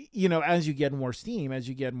 as you get more steam, as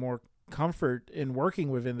you get more comfort in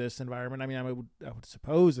working within this environment. I mean, I would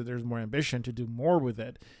suppose that there's more ambition to do more with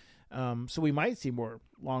it. So we might see more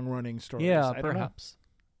long running stories. Yeah, I perhaps.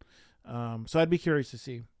 Don't know. So I'd be curious to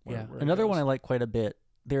see. Where Another one I like quite a bit.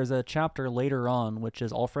 There's a chapter later on, which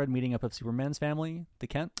is Alfred meeting up with Superman's family, the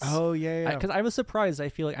Kents. Oh, yeah. Because I was surprised. I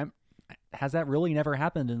feel like has that really never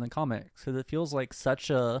happened in the comics? Because it feels like such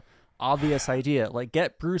a obvious idea. Like,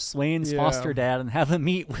 get Bruce Wayne's foster dad and have him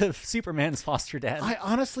meet with Superman's foster dad. I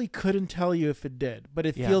honestly couldn't tell you if it did, but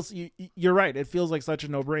it feels, you're right, it feels like such a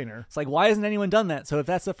no-brainer. It's like, why hasn't anyone done that? So if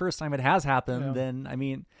that's the first time it has happened, then, I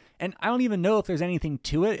mean, and I don't even know if there's anything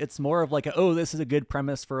to it. It's more of like, this is a good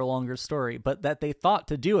premise for a longer story, but that they thought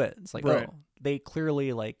to do it. It's like, they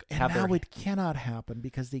clearly like and have now it cannot happen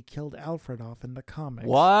because they killed Alfred off in the comics.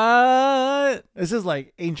 What? This is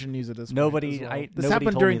like ancient news at this nobody point. Well. This nobody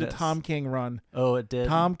happened told during me the this. Tom King run. Oh, it did.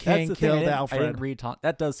 Tom King killed Alfred. I didn't read Tom.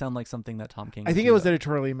 That does sound like something that Tom King. I think it was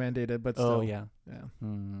editorially mandated, but still. Oh yeah.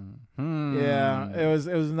 Yeah, it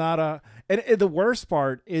was not a. And the worst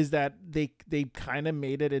part is that they kind of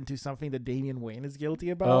made it into something that Damian Wayne is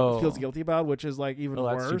guilty about, feels guilty about, which is like even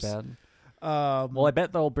worse. That's too bad. Well, I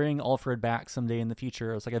bet they'll bring Alfred back someday in the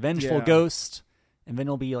future. It's like a vengeful ghost, and then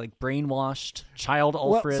he'll be like brainwashed child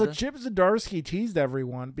Alfred. Well, so Chip Zdarsky teased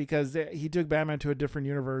everyone because he took Batman to a different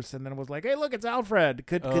universe and then was like, "Hey, look, it's Alfred.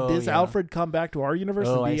 Could this Alfred come back to our universe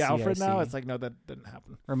and be Alfred now?" It's like, no, that didn't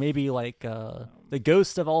happen. Or maybe like the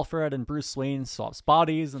ghost of Alfred and Bruce Wayne swaps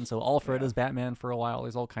bodies, and so Alfred is Batman for a while.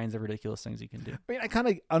 There's all kinds of ridiculous things you can do. I mean, I kind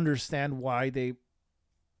of understand why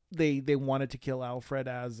they wanted to kill Alfred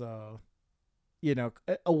as a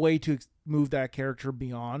way to move that character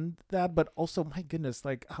beyond that, but also, my goodness,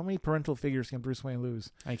 like, how many parental figures can Bruce Wayne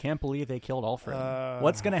lose? I can't believe they killed Alfred.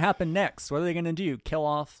 What's going to happen next? What are they going to do? Kill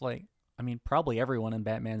off, probably everyone in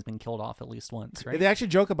Batman's been killed off at least once, right? They actually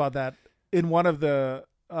joke about that in one of the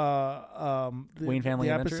Wayne Family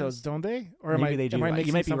episodes, don't they? Or maybe they do. Am I making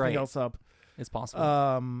you might be something right. else up? It's possible.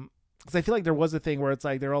 Because I feel like there was a thing where it's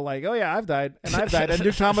like they're all like, "Oh yeah, I've died," and I've died, and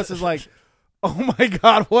Duke Thomas is like, "Oh my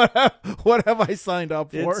God, what have I signed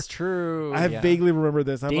up for?" It's true. I vaguely remember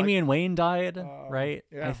this. Damian Wayne died, right?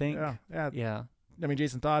 Yeah, I think. Yeah. I mean,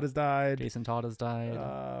 Jason Todd has died.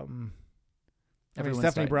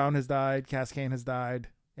 Stephanie Brown has died. Cass Kane has died.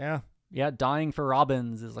 Yeah. Yeah, dying for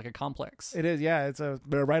Robins is like a complex. It is. Yeah, it's a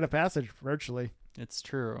rite of passage virtually. It's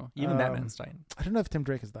true. Even Batman's died. I don't know if Tim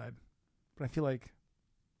Drake has died, but I feel like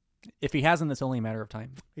if he hasn't, it's only a matter of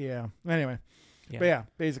time. Yeah. Anyway. Yeah. But yeah,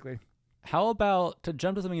 basically. How about, to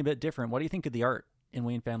jump to something a bit different, what do you think of the art in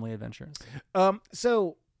Wayne Family Adventures?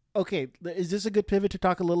 So, okay, is this a good pivot to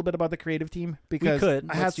talk a little bit about the creative team? Because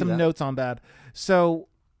I had some notes on that. So,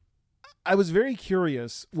 I was very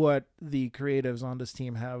curious what the creatives on this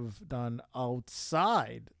team have done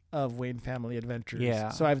outside of Wayne Family Adventures. Yeah.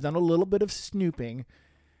 So, I've done a little bit of snooping,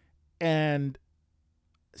 and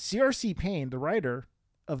C.R.C. Payne, the writer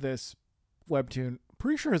of this webtoon,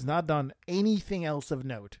 pretty sure has not done anything else of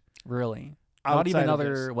note. Really? Not even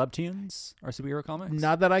other webtoons or superhero comics?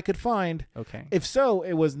 Not that I could find. Okay. If so,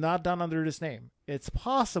 it was not done under this name. It's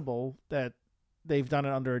possible that they've done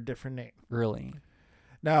it under a different name. Really?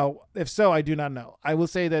 Now, if so, I do not know. I will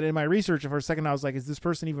say that in my research, for a second, I was like, is this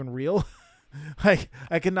person even real?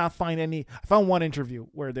 I could not find any. I found one interview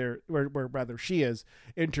where rather she is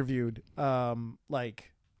interviewed, on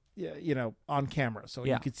camera, so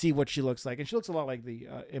you could see what she looks like, and she looks a lot like the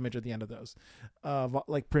image at the end of those,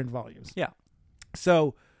 like print volumes. Yeah.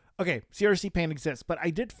 So, okay, CRC Payne exists, but I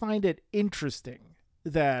did find it interesting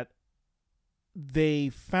that they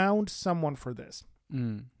found someone for this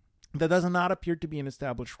that does not appear to be an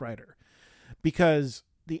established writer, because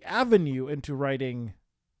the avenue into writing,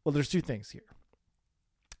 well, there's two things here.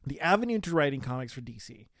 The avenue into writing comics for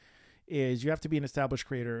DC is you have to be an established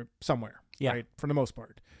creator somewhere, right? For the most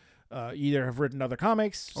part. You either have written other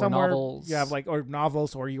comics somewhere, novels. You have or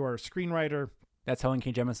novels, or you are a screenwriter. That's how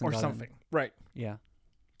N.K. Jemisin or got something, in. right? Yeah.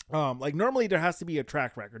 Normally there has to be a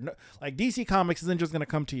track record. Like DC Comics isn't just going to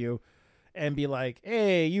come to you and be like,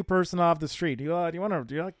 "Hey, you person off the street, do you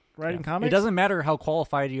like writing comics?" It doesn't matter how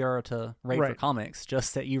qualified you are to write for comics,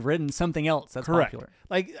 just that you've written something else that's popular.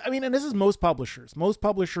 Like, I mean, and this is most publishers. Most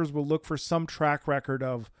publishers will look for some track record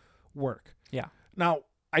of work. Yeah. Now,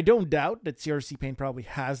 I don't doubt that CRC Payne probably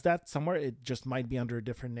has that somewhere. It just might be under a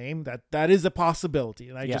different name. That is a possibility,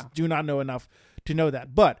 and I just do not know enough to know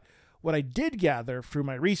that. But What I did gather through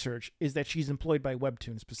my research is that she's employed by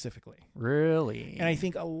Webtoon specifically. Really? And I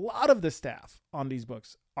think a lot of the staff on these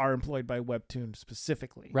books are employed by Webtoon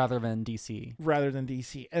specifically. Rather than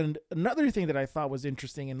DC. And another thing that I thought was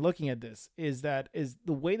interesting in looking at this is the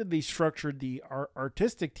way that they structured the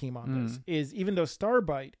artistic team on this is, even though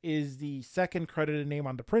Starbite is the second credited name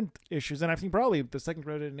on the print issues, and I think probably the second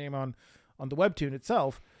credited name on the Webtoon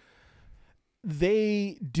itself,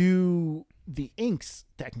 they do the inks,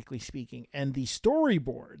 technically speaking, and the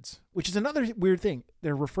storyboards, which is another weird thing.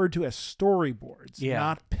 They're referred to as storyboards,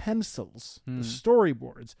 not pencils. The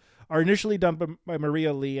storyboards are initially done by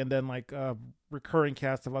Maria Lee and then like a recurring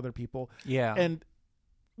cast of other people. Yeah. And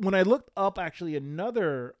when I looked up actually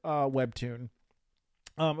another Webtoon,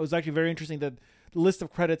 it was actually very interesting that the list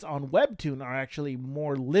of credits on Webtoon are actually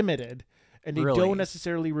more limited. And they don't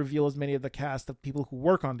necessarily reveal as many of the cast of people who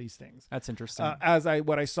work on these things. That's interesting.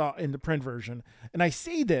 What I saw in the print version. And I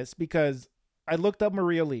say this because I looked up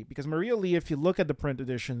Maria Lee. Because Maria Lee, if you look at the print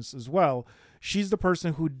editions as well, she's the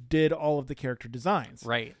person who did all of the character designs.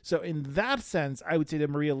 Right. So in that sense, I would say that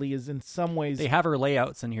Maria Lee is in some ways... They have her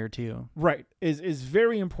layouts in here too. Right. Is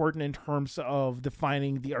very important in terms of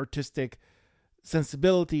defining the artistic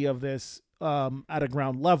sensibility of this at a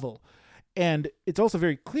ground level. And it's also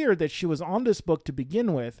very clear that she was on this book to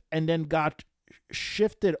begin with and then got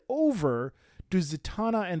shifted over to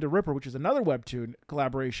Zatanna and the Ripper, which is another Webtoon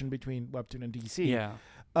collaboration between Webtoon and DC.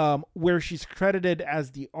 Yeah. Where she's credited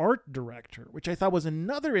as the art director, which I thought was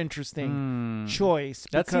another interesting choice.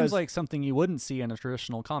 That seems like something you wouldn't see in a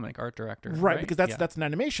traditional comic, art director. Right, because that's an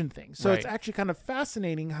animation thing. So it's actually kind of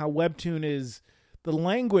fascinating how Webtoon the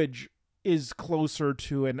language is closer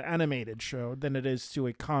to an animated show than it is to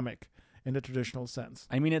a comic in the traditional sense.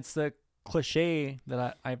 I mean, it's the cliche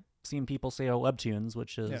that I've seen people say about Webtoons,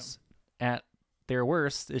 which is at their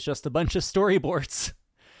worst, it's just a bunch of storyboards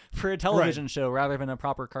for a television show rather than a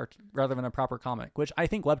proper comic, which I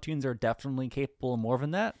think Webtoons are definitely capable of more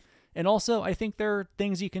than that. And also, I think there are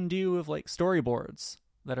things you can do with like storyboards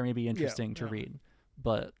that are maybe interesting to read.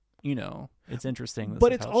 But, it's interesting.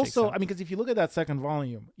 But it's also, I mean, because if you look at that second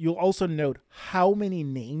volume, you'll also note how many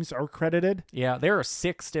names are credited. Yeah, there are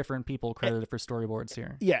 6 different people credited for storyboards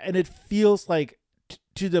here. Yeah, and it feels like,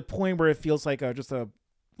 to the point where it feels like just a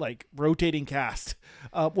rotating cast,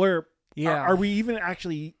 where are we even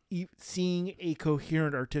actually seeing a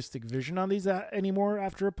coherent artistic vision on these anymore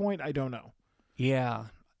after a point? I don't know. Yeah.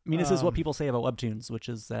 I mean, this is what people say about Webtoons, which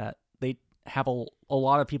is that they have a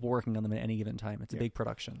lot of people working on them at any given time. It's a big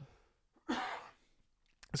production.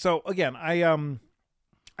 So again,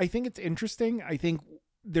 I think it's interesting. I think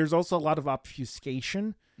there's also a lot of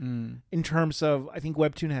obfuscation in terms of, I think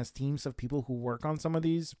Webtoon has teams of people who work on some of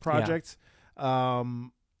these projects.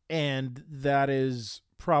 And that is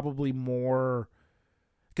probably more,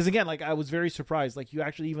 because again, like I was very surprised, like you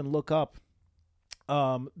actually even look up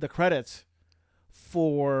the credits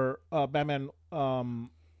for Batman,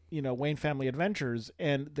 Wayne Family Adventures,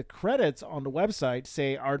 and the credits on the website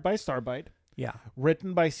say art by Starbite,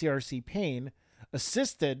 written by CRC Payne,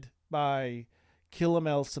 assisted by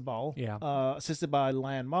Kilamel Sabal, assisted by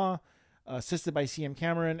Lan Ma, assisted by CM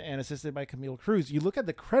Cameron, and assisted by Camille Cruz. You look at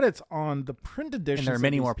the credits on the print edition, and there are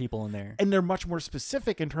many more people in there, and they're much more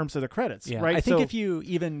specific in terms of the credits. Right? I think if you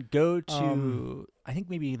even go to, I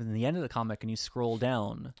think maybe even the end of the comic, and you scroll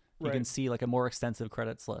down, you can see like a more extensive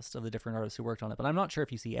credits list of the different artists who worked on it. But I'm not sure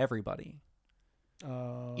if you see everybody.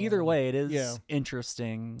 Either way, it is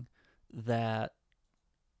interesting that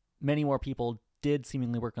many more people did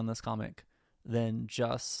seemingly work on this comic than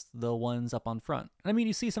just the ones up on front. And I mean,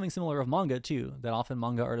 you see something similar of manga too, that often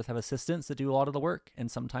manga artists have assistants that do a lot of the work,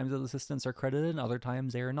 and sometimes those assistants are credited and other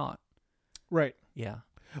times they are not. Right. Yeah.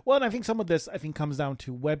 Well, and I think some of this, comes down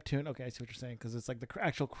to Webtoon. Okay, I see what you're saying, because it's like the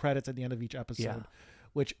actual credits at the end of each episode,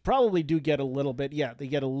 which probably do get a little bit, they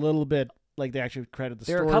get a little bit, like they actually credit the storyboards.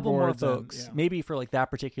 There are a couple more folks, maybe for like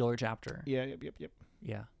that particular chapter. Yep.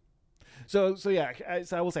 Yeah. So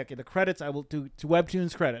I will say, okay, the credits I will do to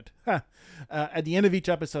Webtoon's credit. At the end of each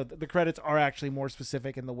episode, the credits are actually more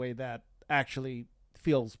specific in the way that actually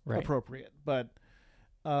feels appropriate. But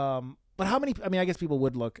how many? I mean, I guess people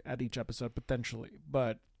would look at each episode potentially,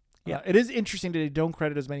 but it is interesting that they don't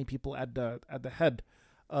credit as many people at the head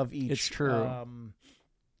of each. It's true.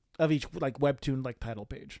 Of each like Webtoon like title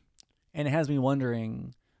page, and it has me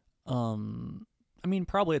wondering. I mean,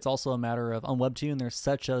 probably it's also a matter of, on Webtoon, there's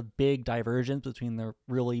such a big divergence between the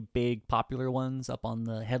really big popular ones up on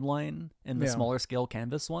the headline and the smaller scale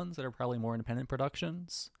canvas ones that are probably more independent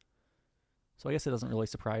productions. So I guess it doesn't really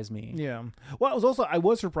surprise me. Yeah. Well, I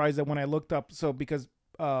was surprised that when I looked up, so because,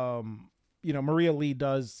 Maria Lee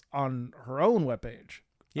does on her own webpage,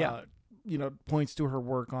 Yeah. Points to her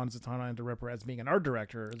work on Zatanna and the Ripper as being an art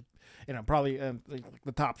director. Probably like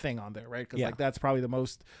the top thing on there, right? Because like that's probably the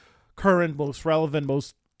most current, most relevant,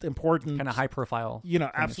 most important, kind of high profile.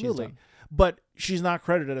 Absolutely. But she's not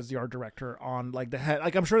credited as the art director on like the head.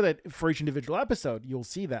 Like I'm sure that for each individual episode you'll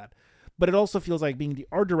see that, but it also feels like being the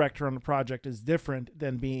art director on the project is different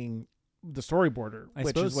than being the storyboarder,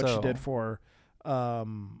 which is what she did for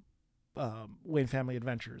Wayne Family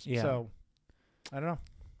Adventures. Yeah. So I don't know.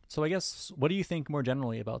 So I guess, what do you think more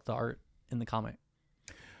generally about the art in the comic?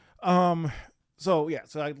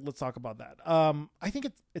 Let's talk about that. I think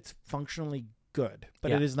it's functionally good,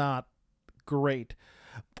 but it is not great.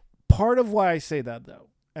 Part of why I say that, though,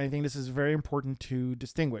 and I think this is very important to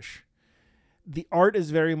distinguish, the art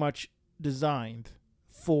is very much designed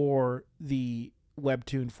for the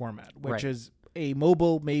webtoon format, which is a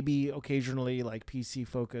mobile, maybe occasionally like PC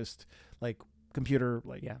focused, like computer,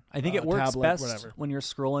 like I think it works tablet, best whatever. when you're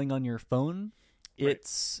scrolling on your phone. Right.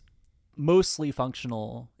 It's mostly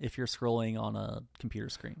functional if you're scrolling on a computer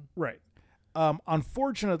screen. Right.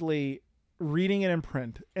 Unfortunately, reading it in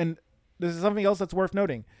print, and this is something else that's worth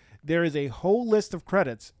noting, there is a whole list of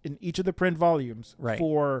credits in each of the print volumes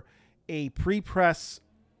for a pre-press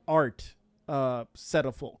art set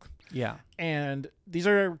of folk. Yeah. And these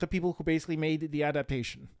are the people who basically made the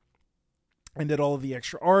adaptation and did all of the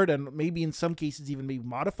extra art, and maybe in some cases even maybe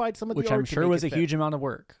modified some of the art. Which I'm sure was a huge amount of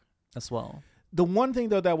work as well. The one thing,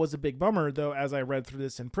 though, that was a big bummer, though, as I read through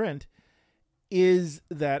this in print, is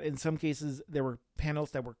that in some cases there were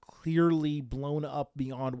panels that were clearly blown up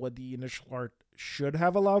beyond what the initial art should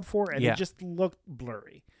have allowed for, and it just looked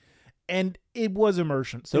blurry. And it was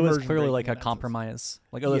immersion. So it was clearly like a compromise.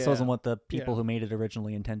 Like, this wasn't what the people who made it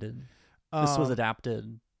originally intended. This was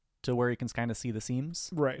adapted to where you can kind of see the seams.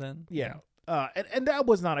 Right. Then. Yeah. And that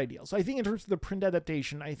was not ideal. So I think in terms of the print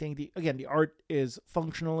adaptation, I think the art is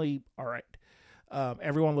functionally all right.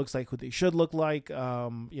 Everyone looks like who they should look like,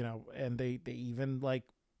 and they even like,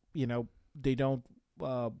 they don't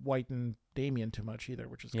whiten Damien too much either,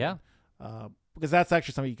 which is good. Because that's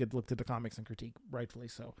actually something you could look to the comics and critique, rightfully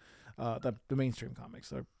so. The mainstream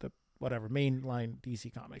comics, or the mainline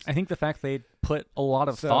DC comics. I think the fact they put a lot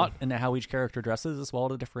of thought into how each character dresses as well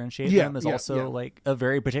to differentiate them is also like a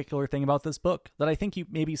very particular thing about this book that I think you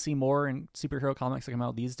maybe see more in superhero comics that come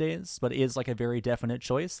out these days, but is like a very definite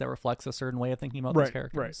choice that reflects a certain way of thinking about these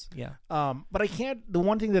characters. Right. Yeah. But I can't. The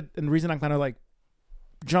one thing and the reason I'm kind of like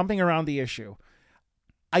jumping around the issue,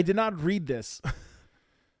 I did not read this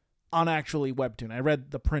on actually webtoon. I read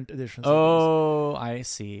the print editions. Oh, I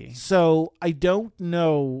see. So I don't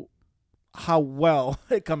know how well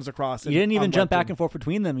it comes across. You didn't even jump back and forth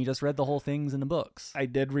between them. You just read the whole things in the books. I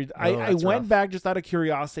did read. I went back just out of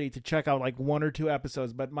curiosity to check out like one or two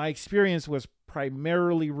episodes, but my experience was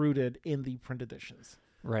primarily rooted in the print editions.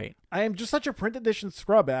 Right. I am just such a print edition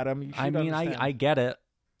scrub, Adam. You should understand. I get it.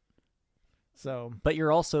 So, but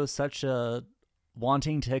you're also such a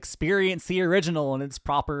wanting to experience the original in its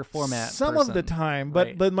proper format. Some of the time,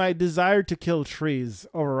 but my desire to kill trees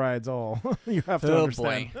overrides all. You have to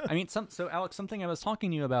understand. Boy. I mean, so Alex, something I was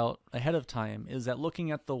talking to you about ahead of time is that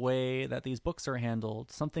looking at the way that these books are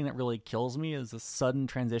handled, something that really kills me is the sudden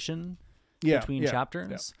transition between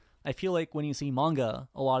chapters. Yeah. I feel like when you see manga,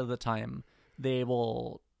 a lot of the time, they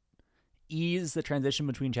will ease the transition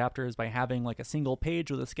between chapters by having like a single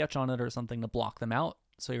page with a sketch on it or something to block them out.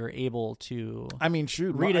 So you're able to,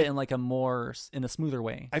 read it in like in a smoother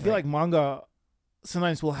way. I feel like manga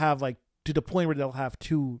sometimes will have like to the point where they'll have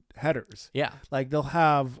two headers. Yeah. Like they'll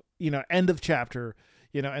have, end of chapter,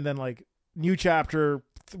 and then like new chapter,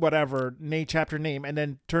 whatever, chapter name, and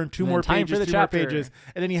then turn two more pages, more pages.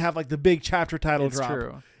 And then you have like the big chapter title drop. It's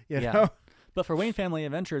true. You know? But for Wayne Family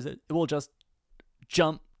Adventures, it will just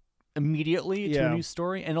jump immediately to a new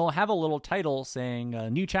story, and it'll have a little title saying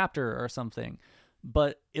a new chapter or something.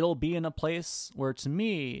 But it'll be in a place where, to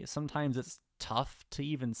me, sometimes it's tough to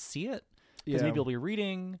even see it. Because maybe you'll be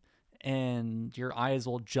reading and your eyes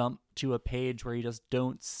will jump to a page where you just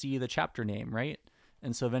don't see the chapter name, right?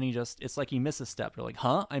 And so then it's like you miss a step. You're like,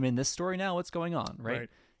 huh? I'm in this story now? What's going on,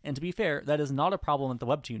 right? And to be fair, that is not a problem that the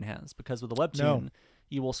webtoon has. Because with the webtoon,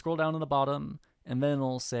 you will scroll down to the bottom and then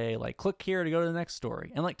it'll say, like, click here to go to the next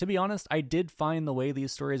story. And, like, to be honest, I did find the way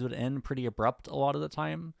these stories would end pretty abrupt a lot of the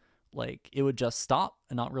time. Like, it would just stop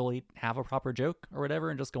and not really have a proper joke or whatever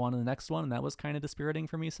and just go on to the next one. And that was kind of dispiriting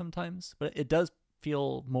for me sometimes. But it does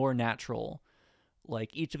feel more natural.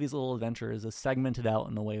 Like, each of these little adventures is segmented out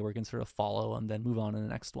in a way where you can sort of follow and then move on to the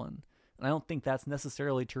next one. And I don't think that's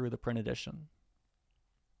necessarily true of the print edition.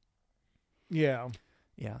 Yeah.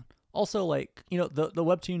 Yeah. Also, like, the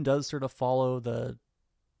webtoon does sort of follow the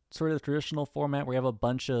sort of traditional format where you have a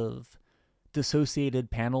bunch of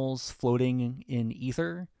dissociated panels floating in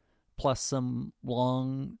ether, plus some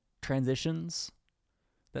long transitions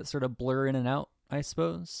that sort of blur in and out, I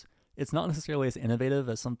suppose. It's not necessarily as innovative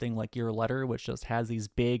as something like Your Letter, which just has these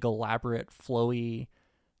big, elaborate, flowy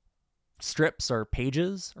strips or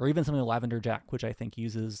pages, or even something like Lavender Jack, which I think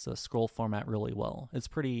uses the scroll format really well. It's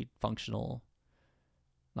pretty functional,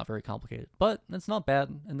 not very complicated, but it's not bad,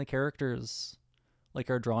 and the characters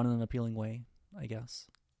are drawn in an appealing way, I guess.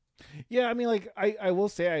 Yeah, I mean, I will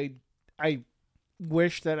say I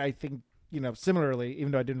wish that I think, similarly,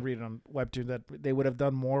 even though I didn't read it on Webtoon, that they would have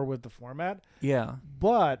done more with the format. Yeah.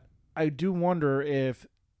 But I do wonder if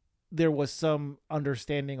there was some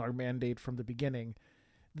understanding or mandate from the beginning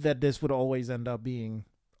that this would always end up being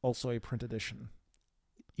also a print edition.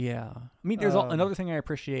 Yeah. I mean, there's another thing I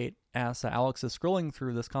appreciate as Alex is scrolling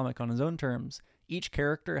through this comic on his own terms. Each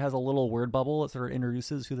character has a little word bubble that sort of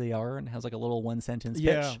introduces who they are and has a little one-sentence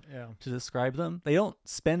pitch to describe them. They don't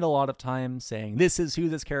spend a lot of time saying, this is who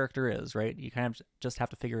this character is, right? You kind of just have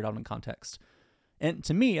to figure it out in context. And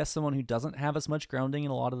to me, as someone who doesn't have as much grounding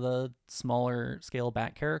in a lot of the smaller scale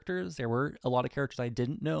back characters, there were a lot of characters I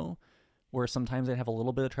didn't know where sometimes I'd have a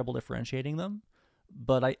little bit of trouble differentiating them.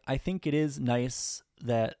 But I think it is nice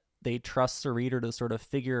that they trust the reader to sort of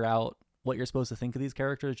figure out what you're supposed to think of these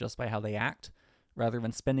characters just by how they act, rather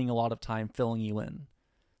than spending a lot of time filling you in.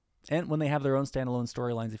 And when they have their own standalone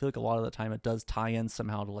storylines, I feel like a lot of the time it does tie in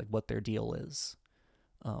somehow to what their deal is.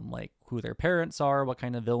 Like who their parents are, what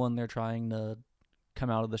kind of villain they're trying to come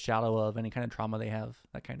out of the shadow of, any kind of trauma they have,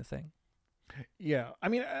 that kind of thing. Yeah. I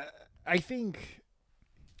mean, I think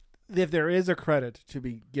if there is a credit to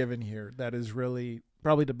be given here, that is really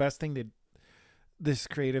probably the best thing that this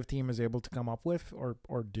creative team is able to come up with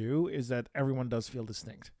or do, is that everyone does feel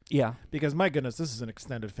distinct. Yeah. Because my goodness, this is an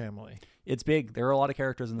extended family. It's big. There are a lot of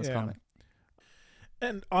characters in this comic.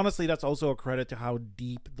 And honestly, that's also a credit to how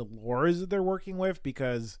deep the lore is that they're working with,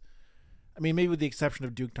 because, I mean, maybe with the exception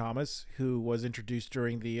of Duke Thomas, who was introduced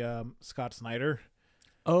during the Scott Snyder.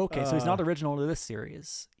 Oh, okay. So he's not original to this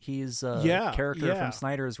series. He's a character from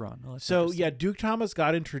Snyder's run. Oh, Duke Thomas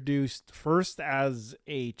got introduced first as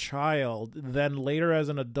a child, then later as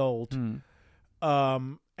an adult.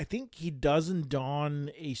 I think he doesn't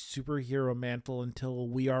don a superhero mantle until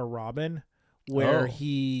We Are Robin, where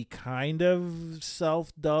he kind of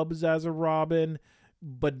self-dubs as a Robin,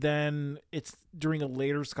 but then it's during a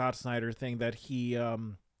later Scott Snyder thing that he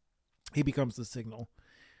becomes the Signal.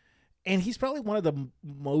 And he's probably one of the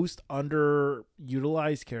most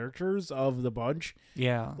underutilized characters of the bunch.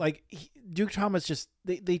 Yeah. Duke Thomas just,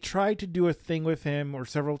 they tried to do a thing with him, or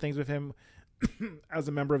several things with him as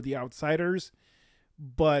a member of the Outsiders,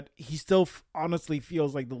 but he still honestly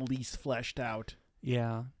feels like the least fleshed out.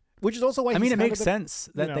 Yeah. Which is also why it makes sense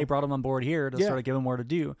that they brought him on board here to sort of give him more to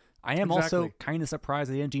do. I am also kind of surprised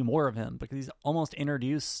they didn't do more of him, because he's almost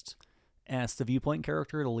introduced as the viewpoint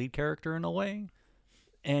character, the lead character in a way.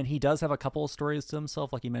 And he does have a couple of stories to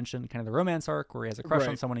himself, like you mentioned, kind of the romance arc where he has a crush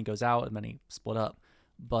on someone, he goes out, and then he split up.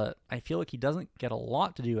 But I feel like he doesn't get a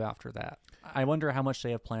lot to do after that. I wonder how much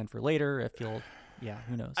they have planned for later, if he'll,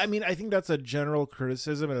 who knows? I mean, I think that's a general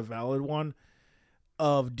criticism, and a valid one,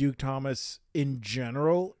 of Duke Thomas in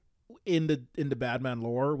general in the Batman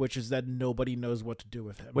lore, which is that nobody knows what to do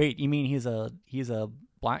with him. Wait, you mean he's a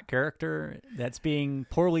black character that's being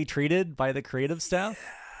poorly treated by the creative staff?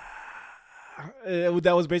 That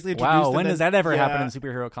was basically introduced. Wow, when does that ever happen in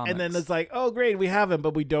superhero comics? And then it's like, oh great, we have him,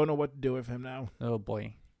 but we don't know what to do with him now. Oh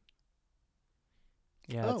boy.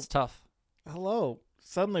 Yeah, that's tough. Hello.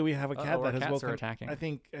 Suddenly we have a cat that has woken. Attacking. I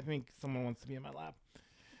think someone wants to be in my lap.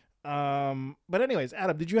 But anyways,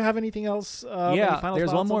 Adam, did you have anything else?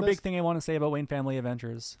 There's one more big thing I want to say about Wayne Family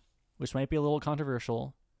Adventures, which might be a little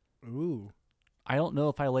controversial. Ooh. I don't know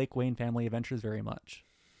if I like Wayne Family Adventures very much.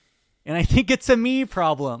 And I think it's a me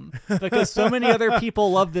problem, because so many other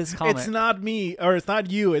people love this comic. It's not me, or it's not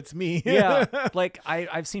you, it's me. Yeah,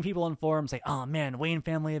 I've seen people on forums say, oh man, Wayne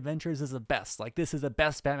Family Adventures is the best. This is the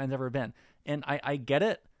best Batman's ever been. And I get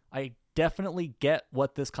it. I definitely get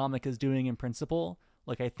what this comic is doing in principle.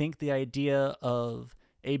 I think the idea of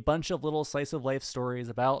a bunch of little slice of life stories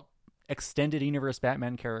about extended universe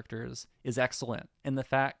Batman characters is excellent. And the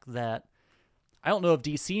fact that, I don't know if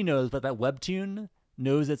DC knows, but that Webtoon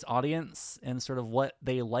knows its audience and sort of what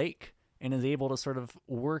they like, and is able to sort of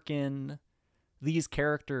work in these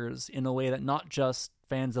characters in a way that not just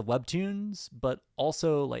fans of Webtoons, but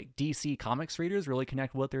also DC Comics readers really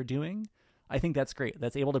connect with what they're doing. I think that's great.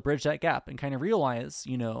 That's able to bridge that gap and kind of realize,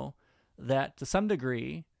 that to some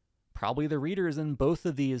degree, probably the readers in both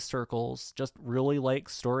of these circles just really like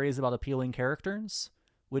stories about appealing characters,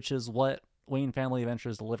 which is what Wayne Family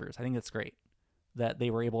Adventures delivers. I think it's great that they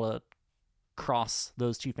were able to cross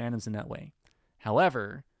those two fandoms in that way.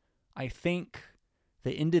 However, I think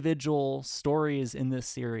the individual stories in this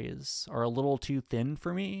series are a little too thin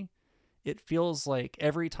for me. It feels like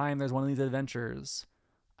every time there's one of these adventures,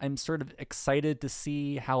 I'm sort of excited to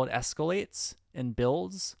see how it escalates and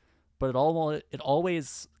builds, but it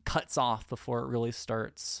always cuts off before it really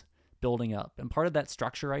starts building up. And part of that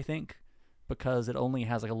structure, I think, because it only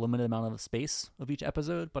has like a limited amount of space of each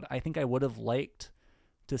episode, but I think I would have liked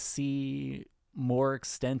to see more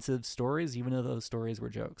extensive stories, even though those stories were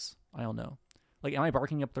jokes. I don't know. Like, am I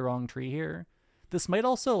barking up the wrong tree here? This might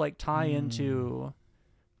also like tie into,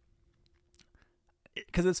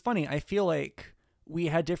 because it's funny. I feel like we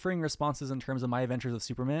had differing responses in terms of My Adventures of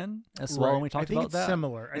Superman as well, and we talked about that.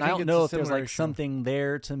 Similar. And I don't know if there's like something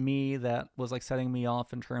there to me that was like setting me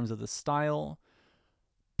off in terms of the style,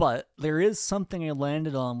 but there is something I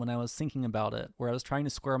landed on when I was thinking about it, where I was trying to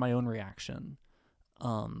square my own reaction.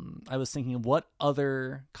 I was thinking, what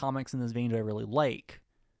other comics in this vein do I really like?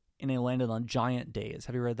 And I landed on Giant Days.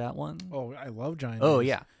 Have you read that one? Oh, I love Giant Days. Oh,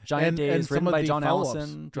 yeah. Giant Days, written by John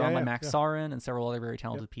Allison, drawn by Max Sarin, and several other very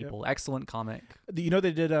talented people. Excellent comic. You know,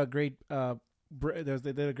 they did a great they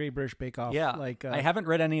did a great British Bake Off. Yeah. Like, I haven't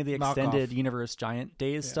read any of the extended universe Giant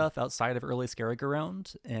Days stuff outside of early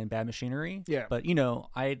Scary-Go-Round and Bad Machinery. Yeah. But, you know,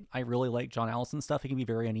 I really like John Allison stuff. He can be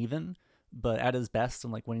very uneven. But at his best,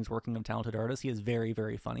 and like when he's working with talented artists, he is very,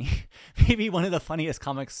 very funny. Maybe one of the funniest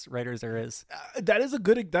comics writers there is. That is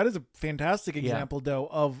a fantastic example, though,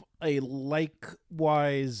 of a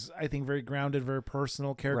likewise, I think, very grounded, very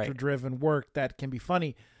personal, character-driven work that can be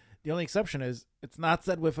funny. The only exception is it's not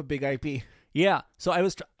set with a big IP. Yeah, so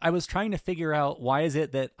I was trying to figure out, why is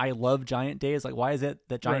it that I love Giant Days? Like, why is it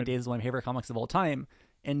that Giant Days is one of my favorite comics of all time?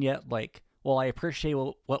 And yet, like, well, I appreciate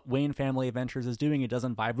what Wayne Family Adventures is doing, it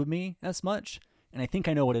doesn't vibe with me as much. And I think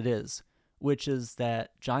I know what it is, which is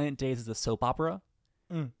that Giant Days is a soap opera.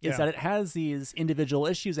 It's that it has these individual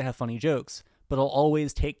issues that have funny jokes, but it'll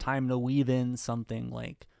always take time to weave in something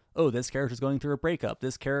like, oh, this character's going through a breakup.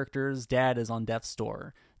 This character's dad is on death's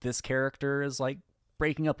door. This character is like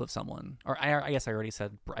breaking up with someone. Or I guess I already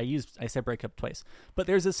said, I said breakup twice. But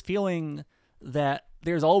there's this feeling that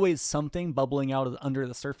there's always something bubbling out under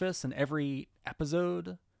the surface, and every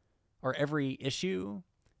episode or every issue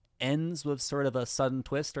ends with sort of a sudden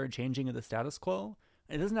twist or a changing of the status quo.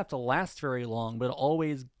 It doesn't have to last very long, but it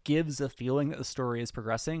always gives a feeling that the story is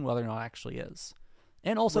progressing, whether or not it actually is.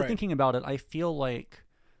 And also thinking about it, I feel like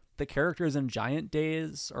the characters in Giant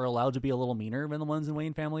Days are allowed to be a little meaner than the ones in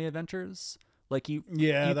Wayne Family Adventures. Like you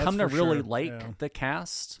come to really like the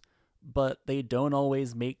cast, but they don't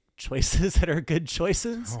always make choices that are good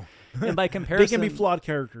choices. And by comparison, they can be flawed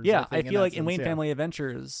characters. Yeah, I feel like in Wayne Family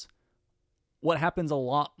Adventures, what happens a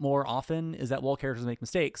lot more often is that characters make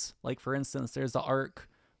mistakes. Like, for instance, there's the arc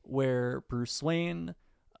where Bruce Wayne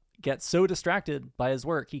gets so distracted by his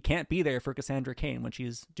work, he can't be there for Cassandra Cain when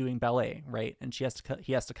she's doing ballet, right? And he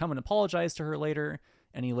has to come and apologize to her later,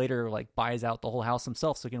 and he later like buys out the whole house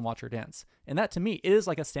himself so he can watch her dance. And that, to me, is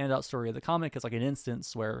like a standout story of the comic. It's like an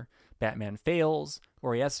instance where Batman fails,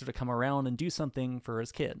 or he has to come around and do something for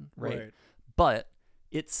his kid, right? But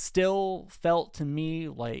it still felt to me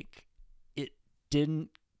like it didn't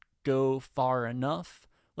go far enough.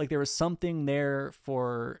 Like there was something there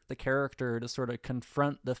for the character to sort of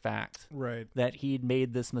confront the fact that he'd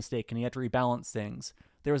made this mistake and he had to rebalance things.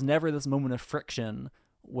 There was never this moment of friction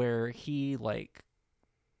where he like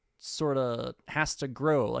sort of has to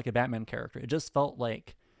grow like a Batman character. It just felt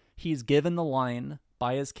like he's given the line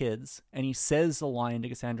by his kids and he says the line to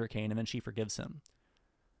Cassandra Cain and then she forgives him.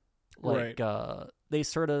 Like they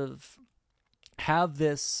sort of have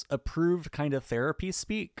this approved kind of therapy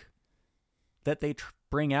speak that they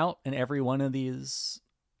bring out in every one of these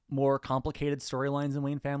more complicated storylines in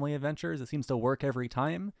Wayne Family Adventures. It seems to work every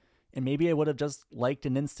time. And maybe I would have just liked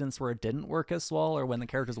an instance where it didn't work as well, or when the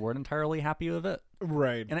characters weren't entirely happy with it.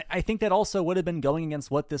 Right. And I think that also would have been going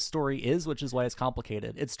against what this story is, which is why it's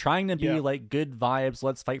complicated. It's trying to be like good vibes,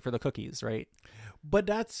 let's fight for the cookies, right? But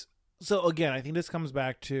that's... So again, I think this comes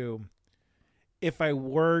back to, if I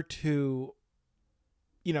were to,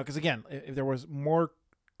 because again, if there was more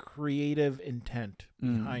creative intent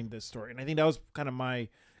behind this story, and I think that was kind of my...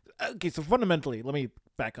 Okay, so fundamentally, let me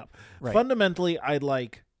back up. Right. Fundamentally, I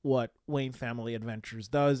like what Wayne Family Adventures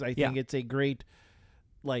does. I think it's a great,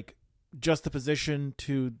 like, juxtaposition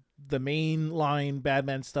to the mainline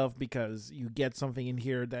Batman stuff because you get something in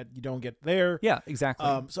here that you don't get there. Yeah, exactly.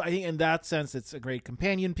 So I think in that sense, it's a great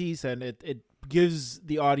companion piece, and it gives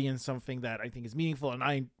the audience something that I think is meaningful, and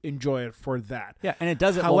I enjoy it for that. Yeah, and it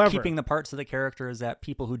does it while However, keeping the parts of the characters that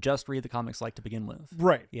people who just read the comics like to begin with.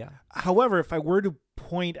 Right. Yeah. However, if I were to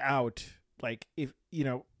point out, like, if, you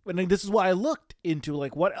know, and this is why I looked into,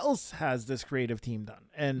 like, what else has this creative team done,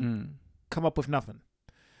 and come up with nothing.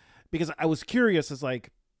 Because I was curious, as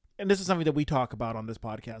like, and this is something that we talk about on this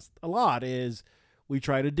podcast a lot, is we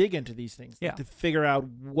try to dig into these things to figure out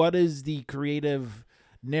what is the creative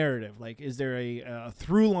narrative. Like, is there a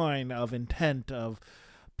through line of intent, of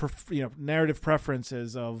narrative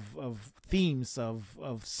preferences, of themes,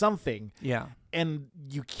 of something. Yeah. And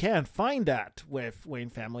you can't find that with Wayne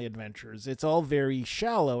Family Adventures. It's all very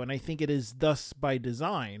shallow, and I think it is thus by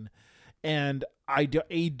design. And I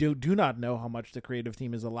do not know how much the creative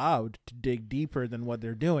team is allowed to dig deeper than what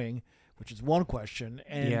they're doing, which is one question.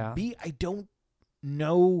 And B, I don't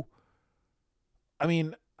know. I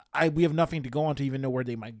mean, we have nothing to go on to even know where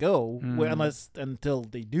they might go, until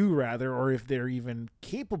they do, or if they're even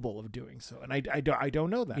capable of doing so. And I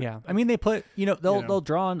don't know that. Yeah, I mean, they put they'll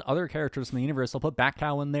draw on other characters from the universe. They'll put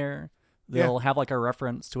Backcow in there. They'll have like a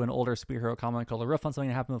reference to an older superhero comic called A Riff on something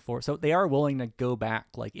that happened before. So they are willing to go back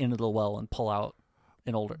like into the well and pull out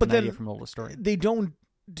an idea from an older story. They don't,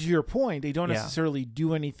 to your point, they don't necessarily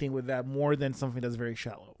do anything with that more than something that's very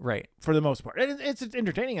shallow. Right. For the most part. It's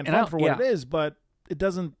entertaining and fun for what it is, but it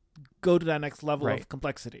doesn't go to that next level of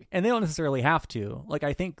complexity. And they don't necessarily have to. Like,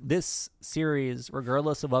 I think this series,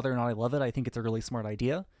 regardless of whether or not I love it, I think it's a really smart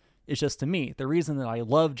idea. It's just, to me, the reason that I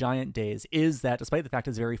love Giant Days is that, despite the fact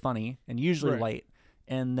it's very funny and usually light,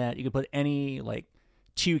 and that you could put any like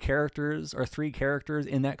 2 characters or 3 characters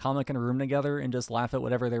in that comic in a room together and just laugh at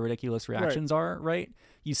whatever their ridiculous reactions are, right?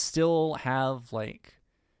 You still have like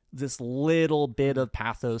this little bit of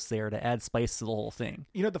pathos there to add spice to the whole thing.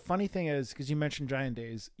 You know, the funny thing is, because you mentioned Giant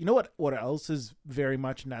Days, you know what else is very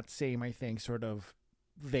much in that same, I think, sort of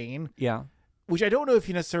vein? Yeah. Which I don't know if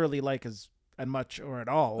you necessarily like as much or at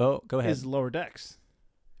all. Oh, go ahead. Is Lower Decks.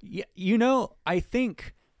 Yeah, you know, I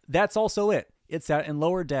think that's also it. It's that in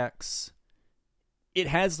Lower Decks, it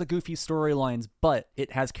has the goofy storylines, but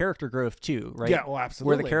it has character growth too, right? Yeah, well,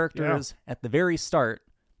 absolutely. Where the characters at the very start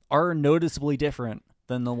are noticeably different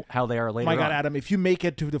than how they are later on. My God, Adam, if you make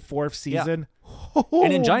it to the 4th season...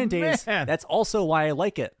 and in Giant Days, that's also why I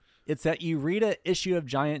like it. It's that you read an issue of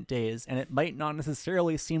Giant Days, and it might not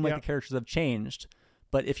necessarily seem like the characters have changed,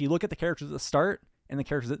 but if you look at the characters at the start and the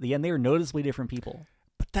characters at the end, they are noticeably different people.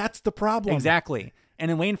 But that's the problem. Exactly.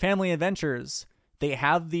 And in Wayne Family Adventures, they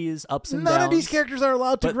have these ups and downs. None of these characters are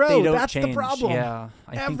allowed to grow. They don't That's change. the problem. Yeah,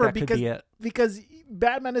 I think that could be it. Because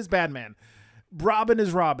Batman is Batman. Robin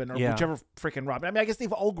is Robin, or whichever freaking Robin. I mean, I guess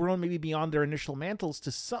they've all grown maybe beyond their initial mantles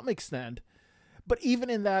to some extent. But even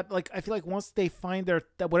in that, like, I feel like once they find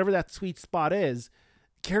whatever that sweet spot is,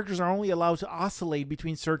 characters are only allowed to oscillate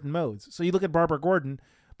between certain modes. So you look at Barbara Gordon.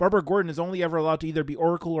 Barbara Gordon is only ever allowed to either be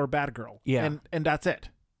Oracle or Batgirl. Yeah. And that's it.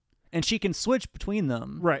 And she can switch between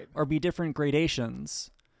them. Right. Or be different gradations.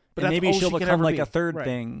 But and maybe she'll become like be. A third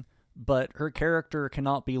thing. But her character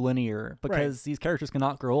cannot be linear because these characters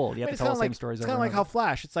cannot grow old. You have to tell the same stories over and over. It's kind of like how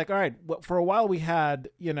Flash. It's like, all right, for a while we had,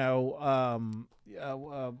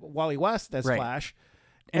 Wally West as Flash.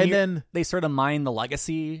 And then they sort of mine the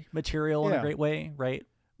legacy material in a great way, right?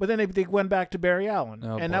 But then they went back to Barry Allen,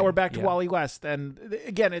 now we're back to Wally West. And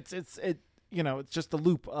again, it's just a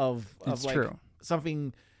loop of like true.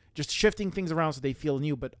 Something, just shifting things around so they feel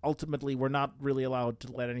new. But ultimately, we're not really allowed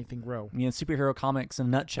to let anything grow. You know, superhero comics in a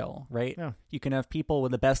nutshell, right? Yeah. You can have people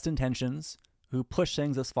with the best intentions who push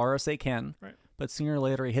things as far as they can, right? But sooner or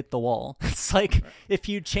later, you hit the wall. It's like if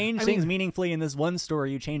you change things meaningfully in this one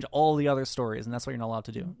story, you change all the other stories, and that's what you're not allowed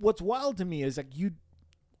to do. What's wild to me is like you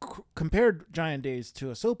compared Giant Days to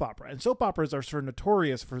a soap opera, and soap operas are sort of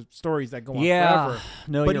notorious for stories that go on forever.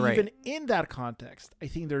 No, but you're even right. in that context, I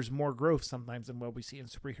think there's more growth sometimes than what we see in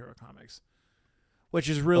superhero comics, which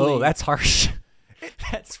is really that's harsh.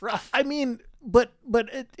 That's rough. I mean, but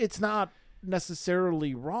it's not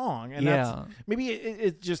necessarily wrong, and that's maybe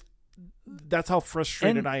it just. That's how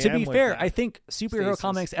frustrated I am. To be fair, with I think superhero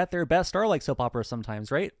comics at their best are like soap operas sometimes,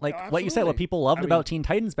 right? Like what you said, what people loved about Teen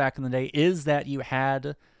Titans back in the day is that you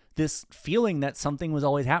had this feeling that something was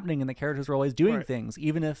always happening and the characters were always doing things,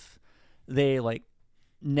 even if they like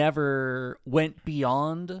never went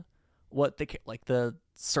beyond what the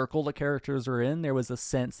circle the characters were in. There was a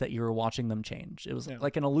sense that you were watching them change. It was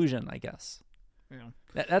like an illusion, I guess.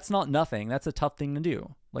 Yeah. That's not nothing. That's a tough thing to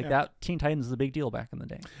do. Like that Teen Titans is a big deal back in the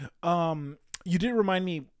day. You did remind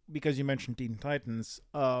me because you mentioned Teen Titans,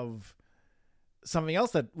 of something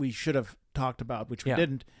else that we should have talked about, which we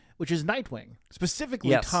didn't, which is Nightwing,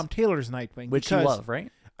 specifically Tom Taylor's Nightwing, which you love,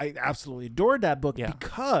 right? I absolutely adored that book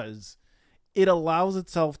because it allows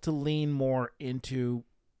itself to lean more into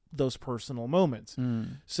those personal moments.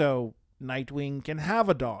 So Nightwing can have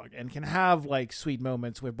a dog and can have like sweet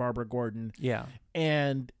moments with Barbara Gordon. Yeah.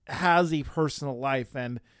 And has a personal life,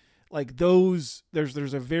 and like those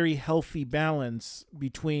there's a very healthy balance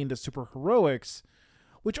between the superheroics,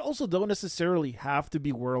 which also don't necessarily have to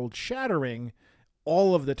be world shattering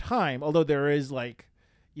all of the time, although there is like,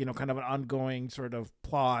 you know, kind of an ongoing sort of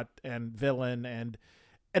plot and villain, and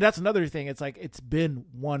that's another thing. It's like it's been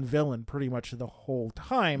one villain pretty much the whole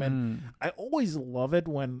time, and I always love it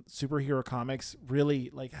when superhero comics really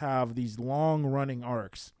like have these long running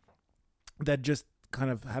arcs that just kind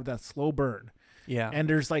of have that slow burn. Yeah. And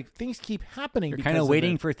there's like things keep happening. You're kind of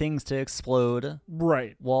waiting for things to explode.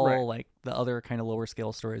 Right. While like the other kind of lower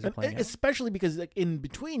scale stories are playing out. Especially because like in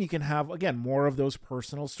between you can have, again, more of those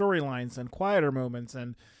personal storylines and quieter moments,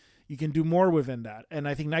 and you can do more within that. And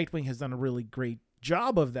I think Nightwing has done a really great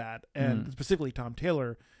job of that. And specifically Tom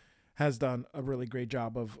Taylor has done a really great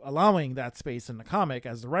job of allowing that space in the comic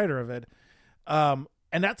as the writer of it. And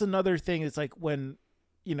that's another thing. It's like when,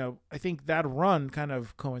 you know, I think that run kind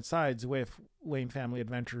of coincides with Wayne Family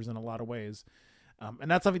Adventures in a lot of ways.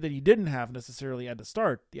 And that's something that you didn't have necessarily at the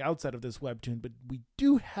start, the outset of this webtoon, but we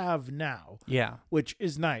do have now. Yeah. Which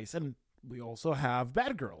is nice. And we also have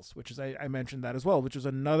Bad Girls, which is, I mentioned that as well, which was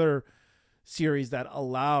another series that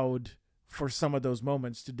allowed for some of those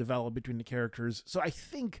moments to develop between the characters. So I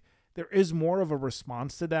think there is more of a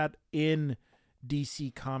response to that in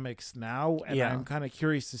DC Comics now. And I'm kind of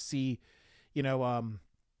curious to see, you know,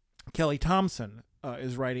 Kelly Thompson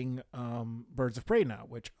is writing Birds of Prey now,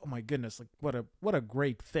 which, oh my goodness, like what a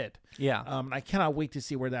great fit. Yeah. I cannot wait to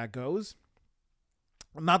see where that goes.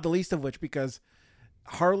 Not the least of which because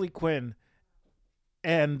Harley Quinn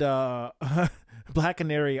and Black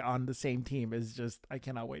Canary on the same team is just, I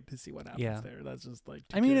cannot wait to see what happens there. That's just like,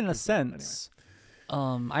 I mean, in a sense,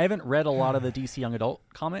 I haven't read a lot of the DC young adult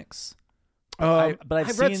comics, but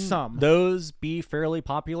I've seen read some. Those be fairly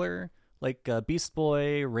popular. Like Beast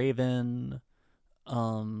Boy, Raven,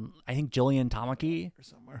 I think Jillian Tamaki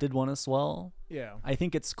did one as well. Yeah. I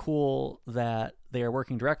think it's cool that they are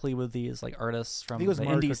working directly with these like artists from the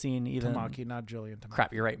indie scene. Even Tamaki, not Jillian Tamaki.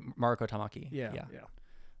 Crap, you're right, Mariko Tamaki. Yeah.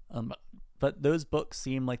 But those books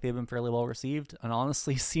seem like they've been fairly well received, and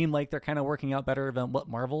honestly seem like they're kind of working out better than what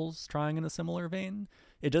Marvel's trying in a similar vein.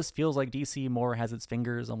 It just feels like DC more has its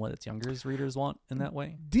fingers on what its younger readers want in that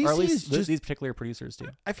way. DC or at least is just, these particular producers do.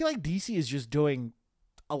 I feel like DC is just doing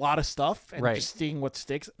a lot of stuff and just seeing what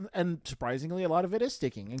sticks, and surprisingly, a lot of it is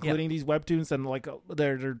sticking, including these webtoons. And like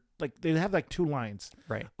they're like they have like two lines,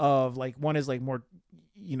 of like one is like more,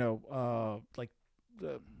 you know, like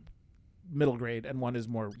middle grade, and one is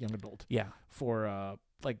more young adult. Yeah, for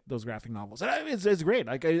like those graphic novels, and it's great.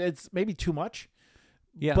 Like it's maybe too much.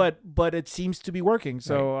 Yeah, but it seems to be working.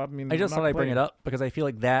 So I mean, I just thought I'd bring it up because I feel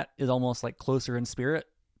like that is almost like closer in spirit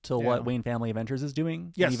to what Wayne Family Adventures is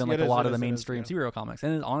doing. Yes, even like a lot of the mainstream superhero comics,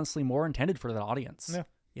 and it's honestly more intended for that audience.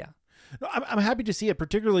 Yeah. No, I'm happy to see it,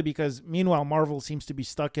 particularly because meanwhile Marvel seems to be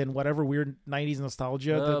stuck in whatever weird 90s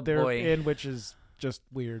nostalgia that they're in, which is just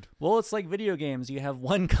weird. Well, it's like video games. You have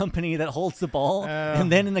one company that holds the ball,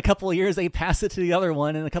 and then in a couple of years they pass it to the other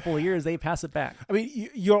one, and in a couple of years they pass it back. I mean,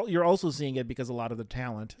 you're also seeing it because a lot of the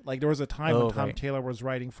talent. Like there was a time when Tom Taylor was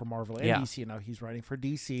writing for Marvel and DC, and now he's writing for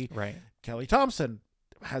DC. Right. Kelly Thompson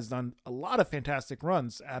has done a lot of fantastic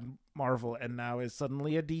runs at Marvel and now is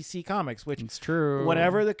suddenly at DC Comics, which it's true.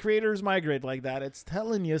 Whenever the creators migrate like that, it's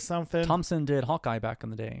telling you something. Thompson did Hawkeye back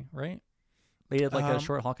in the day, right? They did like a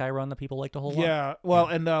short Hawkeye run that people liked a whole lot. Yeah, well,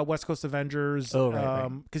 and West Coast Avengers. Oh, right.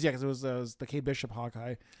 Because it was the Kate Bishop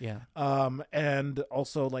Hawkeye. Yeah. And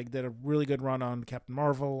also like did a really good run on Captain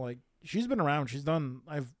Marvel. Like she's been around.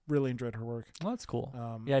 I've really enjoyed her work. Well, that's cool.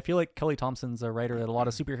 Yeah, I feel like Kelly Thompson's a writer that a lot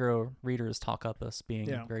of superhero readers talk up as being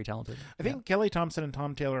very talented. I think Kelly Thompson and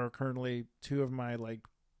Tom Taylor are currently two of my like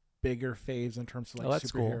bigger faves in terms of like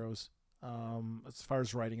superheroes. Cool. As far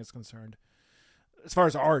as writing is concerned. As far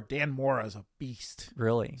as art, Dan Mora is a beast.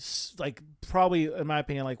 Really? Like probably, in my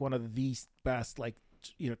opinion, like one of the best, like,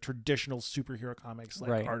 you know, traditional superhero comics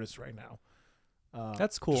like artists right now.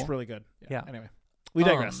 That's cool. It's really good. Yeah. Anyway, we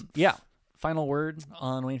digress. Yeah. Final word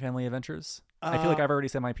on Wayne Family Adventures. I feel like I've already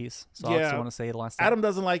said my piece, so I just want to say the last thing. Adam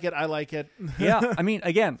doesn't like it. I like it. Yeah. I mean,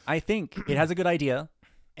 again, I think it has a good idea,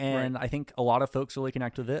 and I think a lot of folks really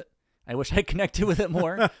connect with it. I wish I connected with it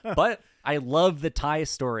more, but I love the Ty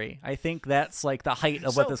story. I think that's like the height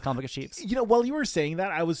of what this comic achieves. While you were saying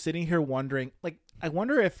that, I was sitting here wondering, like, I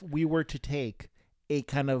wonder if we were to take a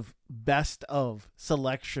kind of best of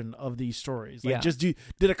selection of these stories, like just did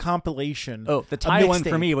a compilation. Oh, the Ty one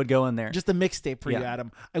for me would go in there. Just a mixtape for you,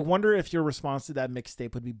 Adam. I wonder if your response to that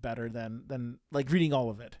mixtape would be better than like reading all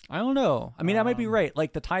of it. I don't know. I mean, that might be right.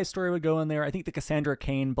 Like the Ty story would go in there. I think the Cassandra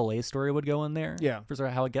Cain Belay story would go in there. Yeah, for sort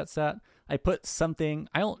of how it gets that. I put something.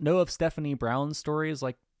 I don't know if Stephanie Brown's story is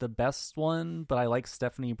like the best one, but I like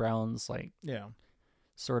Stephanie Brown's like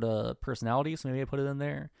sort of personality, so maybe I put it in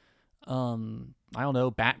there. I don't know.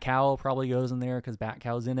 Bat Cow probably goes in there because Bat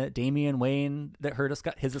Cow's in it. Damian Wayne,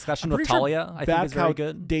 his discussion with Talia, I think is very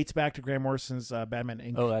good. Dates back to Grant Morrison's Batman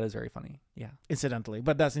Inc. Oh, that is very funny. Yeah, incidentally,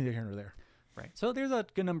 but that's neither here nor there. Right. So there's a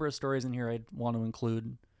good number of stories in here I'd want to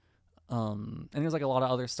include. And there's like a lot of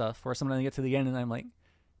other stuff where sometimes I get to the end and I'm like,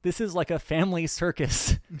 this is like a family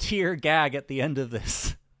circus tear gag at the end of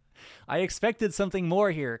this. I expected something more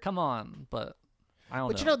here. Come on, but I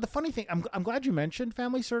don't know. But the funny thing, I'm glad you mentioned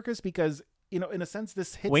Family Circus because, in a sense,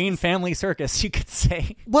 this hits Wayne Family Circus, you could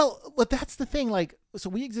say. Well, but that's the thing. Like, so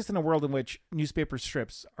we exist in a world in which newspaper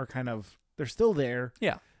strips are they're still there.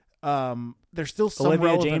 Yeah. There's still some Olivia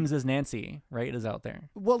relevant... James's Nancy, right, is out there.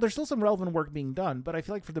 Well, there's still some relevant work being done, but I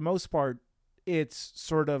feel like for the most part, it's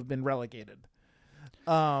sort of been relegated.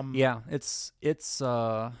 Yeah, it's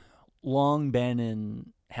long been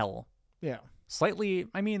in hell. Yeah. Slightly,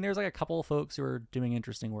 I mean, there's like a couple of folks who are doing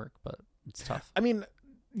interesting work, but it's tough. I mean,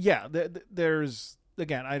 yeah, there's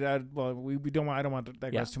again, I don't want to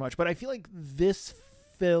digress too much, but I feel like this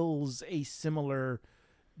fills a similar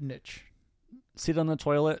niche. Sit on the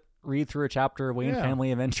toilet, read through a chapter of Wayne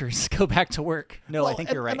Family Adventures, go back to work. No, I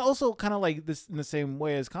think you're right. And also kind of like this in the same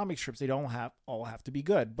way as comic strips, they don't all have to be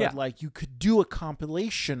good, but like you could do a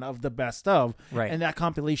compilation of the best of, and that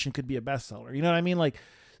compilation could be a bestseller. You know what I mean? Like,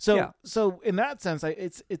 so in that sense,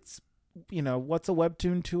 it's what's a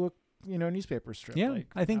webtoon to a newspaper strip? Yeah, like,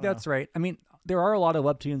 I think that's right. I mean, there are a lot of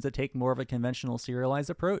webtoons that take more of a conventional serialized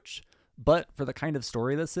approach, but for the kind of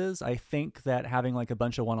story this is, I think that having like a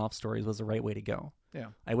bunch of one-off stories was the right way to go. Yeah,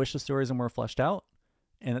 I wish the stories were more fleshed out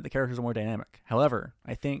and that the characters are more dynamic. However,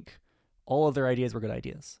 I think all of their ideas were good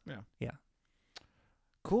ideas. Yeah.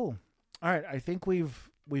 Cool. All right, I think we've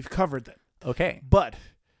covered that. Okay, but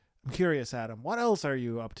I'm curious, Adam, what else are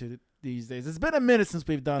you up to these days? It's been a minute since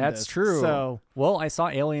we've done this. That's true. So, well, I saw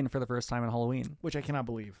Alien for the first time on Halloween. Which I cannot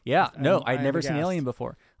believe. Yeah, I'd never seen Alien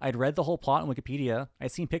before. I'd read the whole plot on Wikipedia.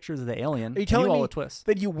 I'd seen pictures of the alien. Are you telling me all the twists.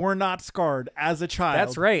 that you were not scarred as a child?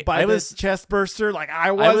 That's right. By this chest burster like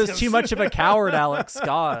I was? I was too much of a coward, Alex.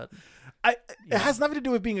 God. It has nothing to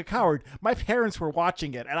do with being a coward. My parents were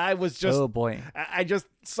watching it, and I was just... Oh, boy. I just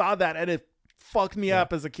saw that, and it fucked me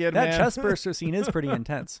up as a kid, That chest burster scene is pretty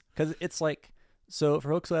intense, because it's like... So, for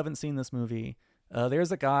folks who haven't seen this movie,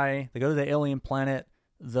 there's a guy, they go to the alien planet,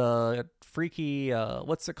 the freaky,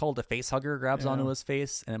 what's it called? The face hugger grabs onto his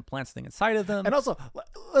face and implants the thing inside of them. And also,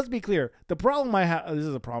 let's be clear, the problem I have, this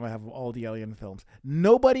is a problem I have with all the Alien films.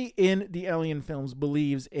 Nobody in the Alien films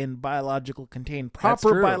believes in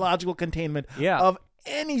proper biological containment of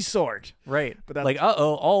any sort. Right. But like,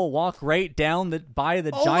 I'll walk right down by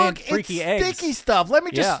the giant freaky eggs. Sticky stuff. Let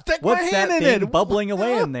me just stick my hand in it. Bubbling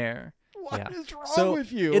away in there. What is wrong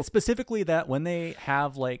with you? It's specifically that when they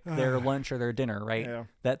have like their lunch or their dinner, right?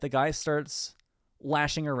 That the guy starts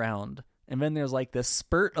lashing around, and then there's like this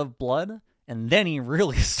spurt of blood, and then he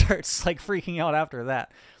really starts like freaking out after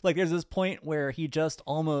that. Like there's this point where he just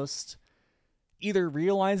almost either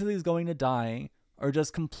realizes he's going to die or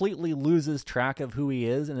just completely loses track of who he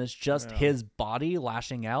is, and it's just his body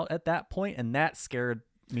lashing out at that point, and that scared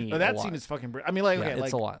me. That scene is fucking I mean, like, okay, it's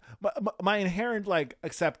like a lot. My inherent like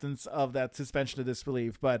acceptance of that suspension of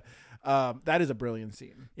disbelief, but that is a brilliant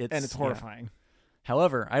scene, and it's horrifying.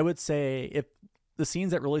 However, I would say if the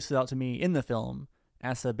scenes that really stood out to me in the film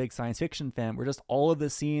as a big science fiction fan were just all of the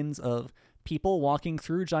scenes of people walking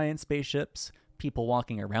through giant spaceships, people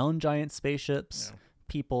walking around giant spaceships,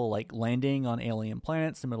 people like landing on alien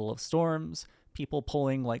planets in the middle of storms, people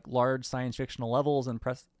pulling like large science fictional levels and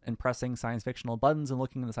pressing science fictional buttons and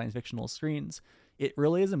looking at the science fictional screens. It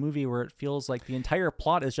really is a movie where it feels like the entire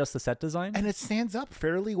plot is just the set design, and it stands up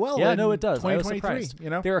fairly well. Yeah, no, it does. I was surprised.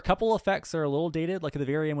 There are a couple effects that are a little dated, like at the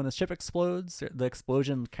very end when the ship explodes. The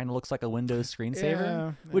explosion kind of looks like a Windows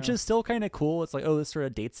screensaver, which is still kind of cool. It's like, this sort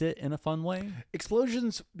of dates it in a fun way.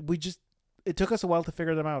 Explosions, it took us a while to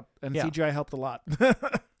figure them out, and CGI helped a lot.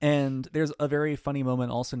 And there's a very funny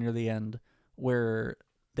moment also near the end where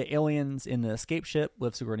the aliens in the escape ship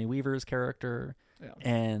with Sigourney Weaver's character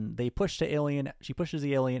and they push the alien. She pushes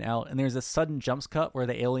the alien out, and there's a sudden jump cut where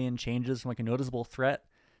the alien changes from like a noticeable threat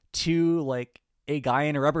to like a guy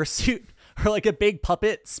in a rubber suit or like a big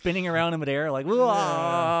puppet spinning around in midair, like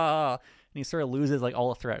wah! And he sort of loses like all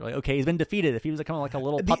the threat. Like, okay, he's been defeated. If he was kind of like a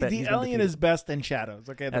little puppet, the alien is best in shadows.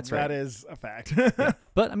 Okay, that's right. That is a fact.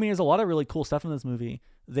 But I mean, there's a lot of really cool stuff in this movie.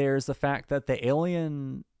 There's the fact that the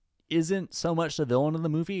alien isn't so much the villain of the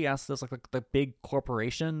movie as this like the big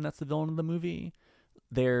corporation that's the villain of the movie.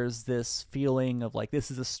 There's this feeling of like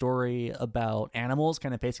this is a story about animals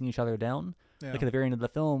kind of facing each other down. Like at the very end of the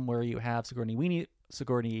film, where you have Sigourney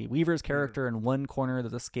Weaver's character in one corner of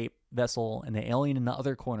the escape vessel and the alien in the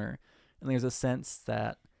other corner. And there's a sense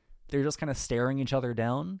that they're just kind of staring each other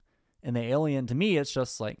down. And the alien, to me, it's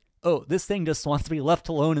just like, oh, this thing just wants to be left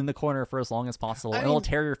alone in the corner for as long as possible. And it'll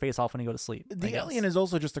tear your face off when you go to sleep. The alien is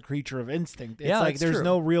also just a creature of instinct. It's like there's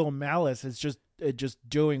no real malice. It's just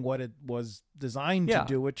doing what it was designed to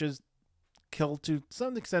do, which is kill, to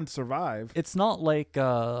some extent survive. It's not like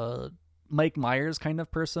Mike Myers kind of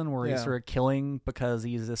person where he's sort of killing because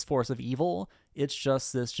he's this force of evil. It's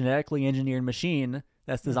just this genetically engineered machine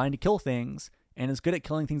that's designed to kill things and is good at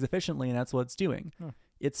killing things efficiently, and that's what it's doing.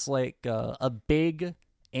 It's like a big,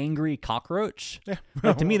 angry cockroach.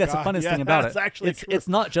 Like, to me, that's the funnest thing about it. It's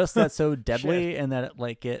not just that so deadly and that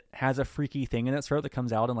it has a freaky thing in its throat that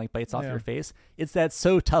comes out and like bites off your face. It's that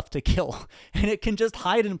so tough to kill, and it can just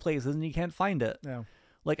hide in places and you can't find it.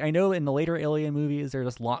 Like, I know in the later Alien movies, there are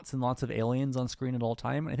just lots and lots of aliens on screen at all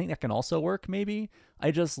time. And I think that can also work, maybe.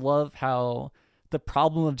 I just love how the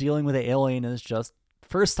problem of dealing with an alien is just,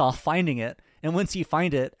 first off, finding it. And once you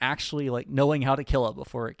find it, actually, like, knowing how to kill it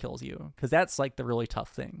before it kills you. Because that's, like, the really tough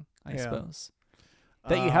thing, I suppose.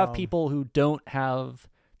 That you have people who don't have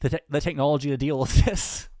the technology to deal with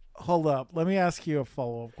this. Hold up. Let me ask you a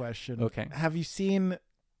follow-up question. Okay. Have you seen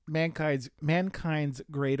mankind's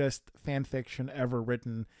greatest fan fiction ever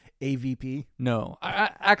written, AVP? No,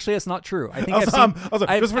 actually, that's not true. I think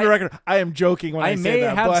just for the record, I am joking when I say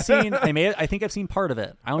that. I think I've seen part of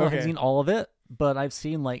it. I don't know if I've seen all of it, but I've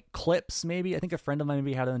seen like clips. Maybe I think a friend of mine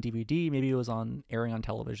maybe had it on DVD. Maybe it was airing on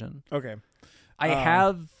television. Okay, I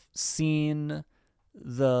have seen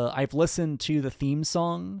I've listened to the theme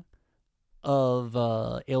song of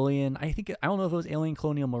Alien. I don't know if it was Alien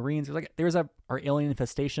Colonial Marines. There's or Alien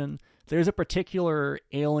Infestation. There's a particular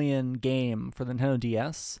Alien game for the Nintendo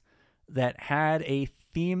DS that had a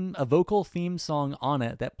vocal theme song on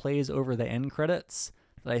it that plays over the end credits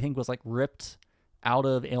that I think was like ripped out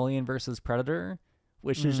of Alien versus Predator,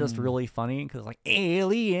 which is just really funny because like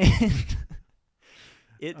Alien.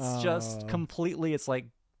 It's just completely, it's like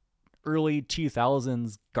early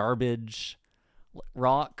 2000s garbage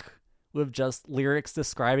rock with just lyrics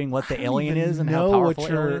describing what the alien is and how powerful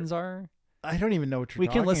aliens are. I don't even know what you're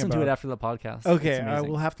talking about. We can listen to it after the podcast. Okay,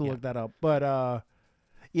 we'll have to look that up. But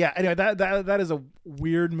anyway, that is a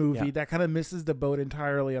weird movie that kind of misses the boat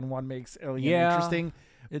entirely on what makes Alien interesting.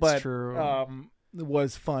 It's true. It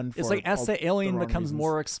was fun. It's like as the alien becomes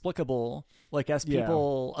more explicable, like as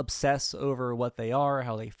people obsess over what they are,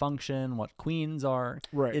 how they function, what queens are,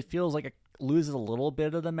 it feels like it loses a little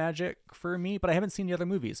bit of the magic for me. But I haven't seen the other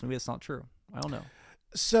movies. Maybe it's not true. I don't know.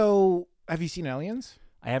 So, have you seen Aliens?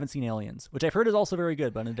 I haven't seen Aliens, which I've heard is also very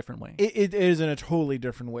good, but in a different way. It is in a totally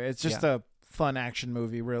different way. It's just a fun action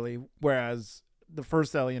movie, really. Whereas the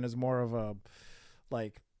first Alien is more of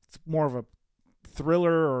a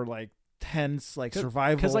thriller or like tense, like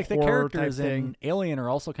survival, because like the characters in Alien are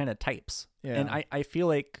also kind of types. Yeah. And I feel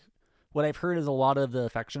like what I've heard is a lot of the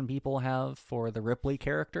affection people have for the Ripley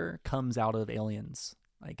character comes out of Aliens,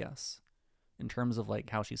 I guess, in terms of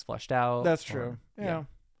like how she's fleshed out. That's true. Yeah.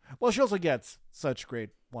 Well, she also gets such great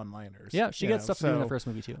one-liners. Yeah, she gets stuff to do in the first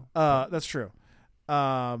movie too. That's true.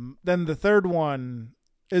 Then the third one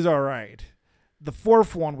is all right. The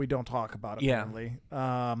fourth one we don't talk about apparently.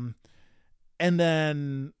 And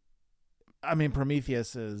then, I mean,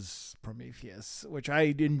 Prometheus is Prometheus, which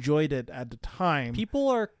I enjoyed it at the time. People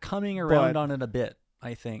are coming around on it a bit,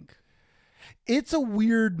 I think. It's a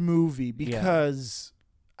weird movie because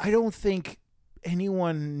I don't think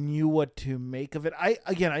anyone knew what to make of it. I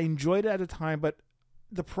enjoyed it at the time, but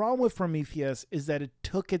the problem with Prometheus is that it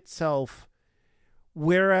took itself,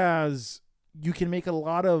 whereas you can make a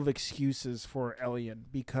lot of excuses for Alien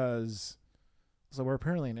because... So we're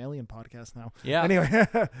apparently an Alien podcast now. Yeah. Anyway,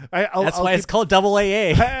 that's why it's called AA.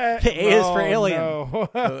 The A is for Alien. No.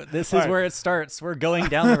 So this is where it starts. We're going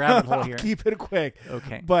down the rabbit hole here. Keep it quick.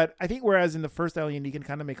 Okay. But I think whereas in the first Alien, you can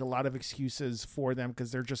kind of make a lot of excuses for them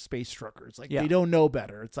because they're just space truckers. Like they don't know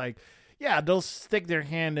better. It's like, they'll stick their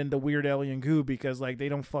hand in the weird alien goo because like they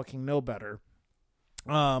don't fucking know better.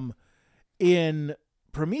 in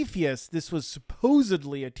Prometheus, this was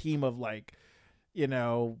supposedly a team of like,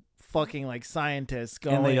 fucking like scientists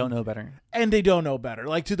going, and they don't know better.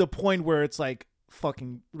 Like to the point where it's like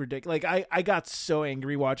fucking ridiculous. Like I got so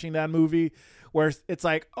angry watching that movie where it's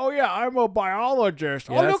like, oh yeah, I'm a biologist.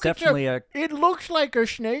 Yeah, look at you. It looks like a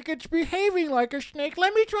snake. It's behaving like a snake.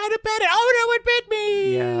 Let me try to pet it. Oh no, it bit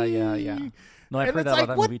me. Yeah. No, I've heard that about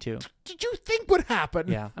that movie too. Did you think would happen?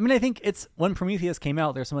 Yeah, I mean, I think it's when Prometheus came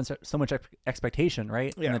out, there's so much expectation,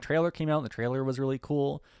 right? Yeah. And the trailer came out, and the trailer was really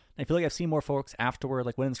cool. And I feel like I've seen more folks afterward,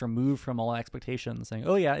 like when it's removed from all expectations, saying,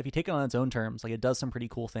 "Oh yeah, if you take it on its own terms, like it does some pretty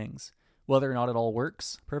cool things." Whether or not it all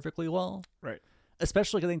works perfectly well, right?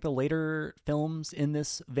 Especially, I think the later films in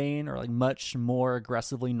this vein are like much more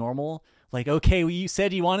aggressively normal. Like, okay, well, you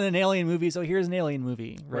said you wanted an alien movie, so here's an alien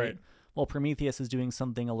movie, right? Well, Prometheus is doing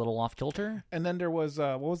something a little off kilter. And then there was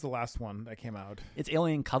what was the last one that came out? It's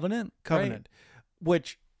Alien Covenant, right?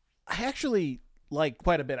 Which I actually like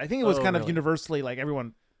quite a bit. I think it was kind of universally like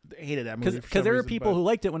everyone hated that movie because there are people who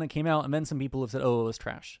liked it when it came out, and then some people have said, "Oh, it was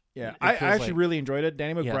trash." Yeah, I actually really enjoyed it.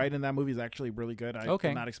 Danny McBride in that movie is actually really good. I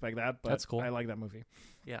did not expect that, but that's cool. I like that movie.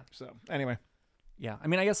 Yeah. So anyway. Yeah, I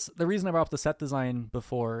mean, I guess the reason I brought up the set design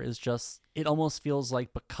before is just it almost feels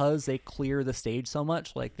like because they clear the stage so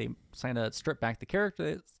much, like they kind of strip back the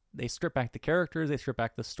characters, they strip back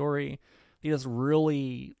the story. They just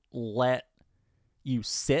really let you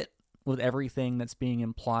sit with everything that's being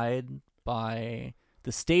implied by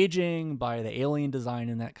the staging, by the alien design,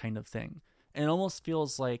 and that kind of thing. And it almost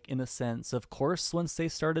feels like, in a sense, of course, once they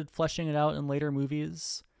started fleshing it out in later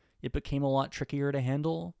movies, it became a lot trickier to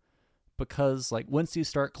handle. Because, like, once you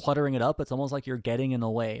start cluttering it up, it's almost like you're getting in the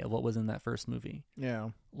way of what was in that first movie. Yeah.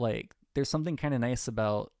 Like, there's something kind of nice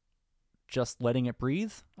about just letting it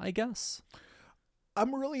breathe, I guess.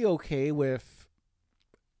 I'm really okay with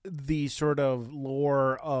the sort of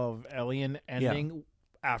lore of Alien ending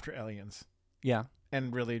after Aliens. Yeah.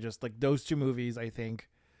 And really just, like, those two movies, I think,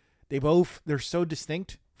 they're so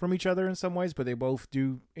distinct from each other in some ways, but they both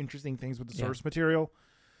do interesting things with the source material.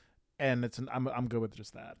 And I'm good with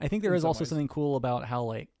just that. I think there is also something cool about how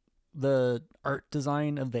like the art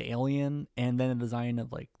design of the alien and then the design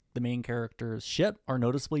of like the main character's ship are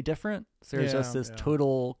noticeably different. So there's just this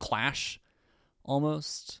total clash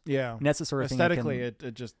almost. Yeah. And that's the sort of aesthetically, it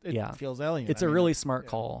feels alien. It's a really smart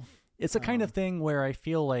call. It's a kind of thing where I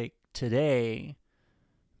feel like today,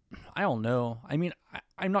 I don't know. I mean,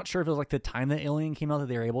 I'm not sure if it was like the time that Alien came out that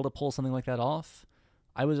they were able to pull something like that off.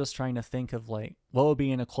 I was just trying to think of like what would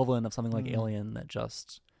be an equivalent of something like Alien that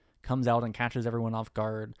just comes out and catches everyone off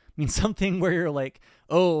guard. I mean, something where you're like,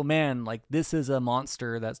 oh man, like this is a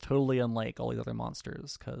monster that's totally unlike all these other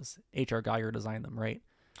monsters because H.R. Geiger designed them, right?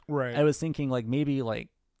 Right. I was thinking like maybe like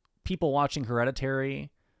people watching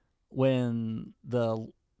Hereditary when the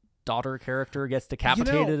daughter character gets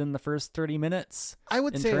decapitated in the first 30 minutes. I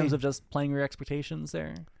would say in terms of just playing your expectations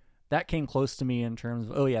there. That came close to me in terms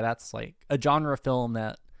of, oh yeah, that's like a genre film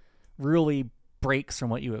that really breaks from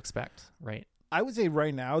what you expect, right? I would say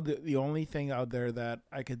right now, the only thing out there that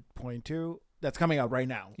I could point to that's coming out right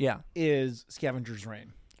now is Scavenger's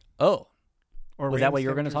Reign. Oh. Or was that what you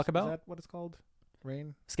were going to talk about? Is that what it's called?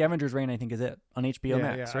 Reign? Scavenger's Reign, I think, is it. On HBO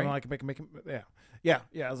Max, right? I don't know, Yeah.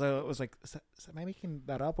 I was like, am I making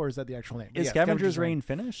that up or is that the actual name? Is Scavenger's Reign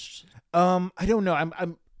finished? I don't know.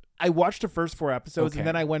 I watched the first 4 episodes and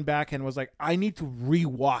then I went back and was like, I need to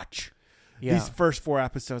rewatch these first 4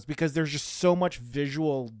 episodes because there's just so much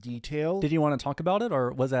visual detail. Did you want to talk about it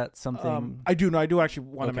or was that something? I do actually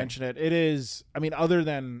want to mention it. It is, I've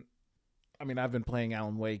been playing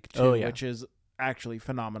Alan Wake 2, which is actually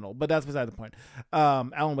phenomenal, but that's beside the point.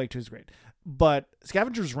 Alan Wake 2 is great. But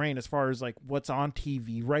Scavenger's Reign, as far as like what's on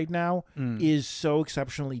TV right now, is so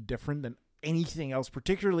exceptionally different than anything else,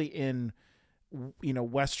 particularly in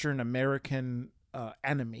Western American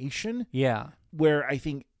animation. Yeah. Where I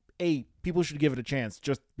think, people should give it a chance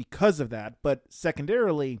just because of that. But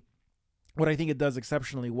secondarily, what I think it does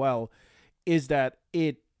exceptionally well is that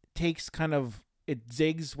it takes it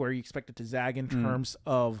zigs where you expect it to zag in terms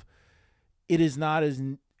of it is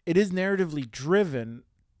narratively driven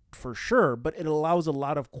for sure, but it allows a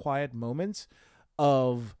lot of quiet moments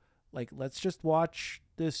of like, let's just watch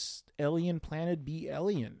this alien planet be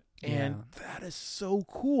alien. And that is so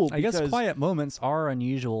cool. I guess quiet moments are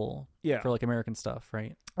unusual for like American stuff,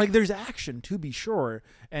 right? Like there's action to be sure,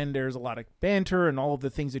 and there's a lot of banter and all of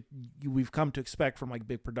the things that we've come to expect from like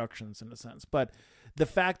big productions in a sense. But the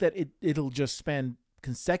fact that it'll just spend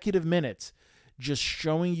consecutive minutes just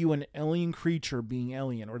showing you an alien creature being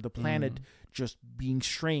alien or the planet just being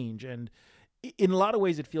strange, and in a lot of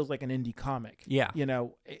ways, it feels like an indie comic. Yeah. You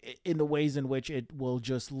know, in the ways in which it will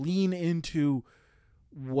just lean into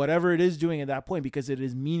whatever it is doing at that point, because it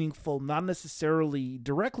is meaningful, not necessarily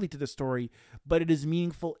directly to the story, but it is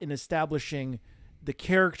meaningful in establishing the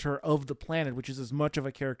character of the planet, which is as much of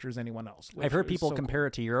a character as anyone else. I've heard people compare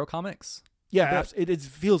it to Eurocomics. Yeah, it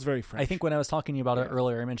feels very French. I think when I was talking to you about it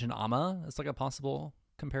earlier, I mentioned Amma as like a possible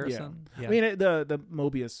comparison. Yeah. I mean, the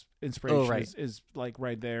Mobius inspiration is like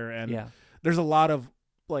right there, and there's a lot of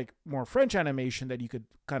like more French animation that you could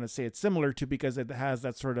kind of say it's similar to, because it has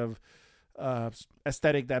that sort of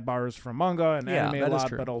aesthetic that borrows from manga and anime a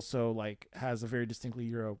lot, but also like has a very distinctly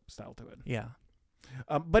Euro style to it. Yeah.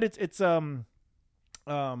 But it's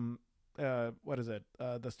what is it?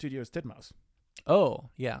 The studio is Titmouse. Oh,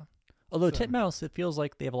 yeah. Although Titmouse, it feels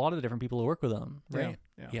like they have a lot of different people who work with them, right?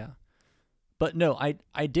 Yeah. But no,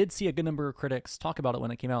 I did see a good number of critics talk about it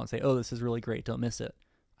when it came out and say, "Oh, this is really great. Don't miss it."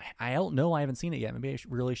 I don't know. I haven't seen it yet. Maybe I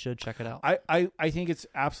really should check it out. I think it's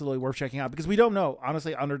absolutely worth checking out, because we don't know,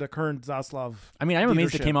 honestly, under the current Zaslav. I mean, I'm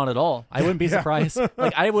amazed it came out at all. I wouldn't be surprised.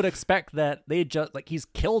 Like, I would expect that they just, like, he's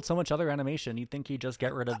killed so much other animation. You'd think he'd just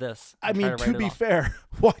get rid of this. I mean, to be fair,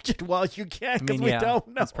 watch it while you can, because we don't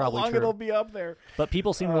know how long it'll be up there. But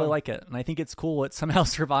people seem to really like it, and I think it's cool it somehow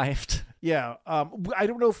survived. Yeah. I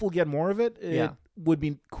don't know if we'll get more of it. It would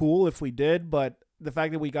be cool if we did, but the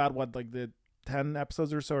fact that we got the 10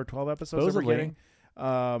 episodes or so, or 12 episodes that we're getting,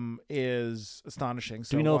 is astonishing.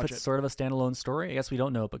 So do we know if it's sort of a standalone story? I guess we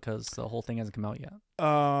don't know, because the whole thing hasn't come out yet.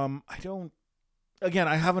 I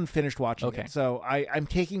haven't finished watching it, so I'm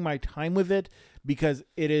taking my time with it, because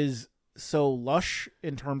it is so lush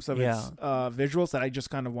in terms of its visuals that I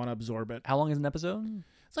just kind of want to absorb it. How long is an episode?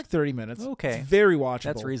 It's like 30 minutes. Okay. It's very watchable.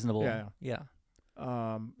 That's reasonable. Yeah.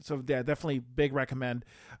 So yeah, definitely big recommend.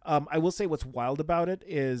 I will say what's wild about it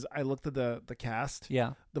is I looked at the cast,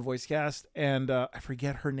 the voice cast, and I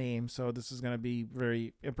forget her name, so this is going to be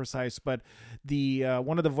very imprecise, but the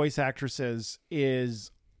one of the voice actresses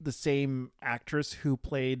is the same actress who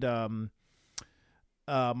played Michael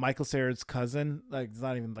Cera's cousin. Like, it's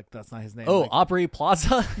not even like, that's not his name. Oh, like, Aubrey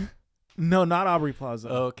Plaza? No, not Aubrey Plaza.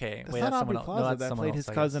 Okay. That's not Aubrey Plaza. That played his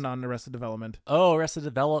cousin on Arrested Development. Oh, Arrested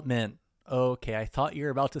Development. Okay, I thought you were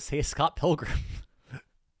about to say Scott Pilgrim.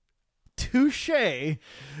 Touche.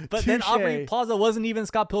 But then Aubrey Plaza wasn't even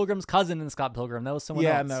Scott Pilgrim's cousin in Scott Pilgrim. That was someone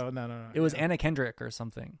else. Yeah, no. It was Anna Kendrick or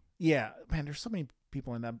something. Yeah, man, there's so many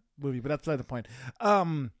people in that movie, but that's not the point.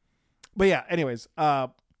 But yeah, anyways, I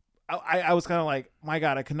was kind of like, my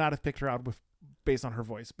God, I could not have picked her out based on her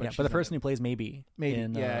voice. But the person who plays Maybe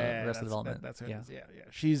in Arrested Development. That's her. Yeah.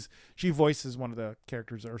 She voices one of the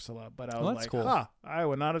characters, Ursula. But I was like, cool. I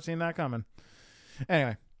would not have seen that coming.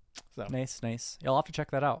 Anyway, so nice. You'll have to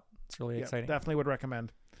check that out. It's really exciting. Definitely would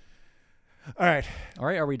recommend. All right.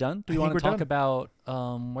 Are we done? Do you want to talk about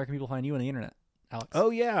where can people find you on the internet, Alex? Oh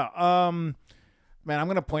yeah. Man, I'm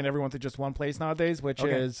going to point everyone to just one place nowadays, which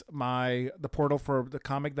is the portal for the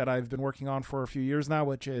comic that I've been working on for a few years now,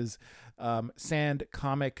 which is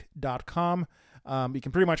sandcomic.com. You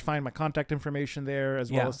can pretty much find my contact information there,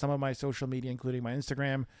 as well as some of my social media, including my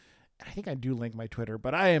Instagram. I think I do link my Twitter,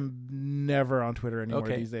 but I am never on Twitter anymore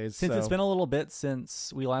these days. Since it's been a little bit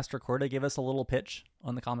since we last recorded, give us a little pitch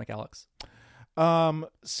on the comic, Alex. So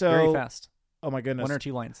very fast. Oh my goodness. 1 or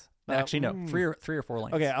 2 lines. Actually, no, three or four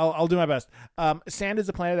lines. Okay, I'll do my best. Sand is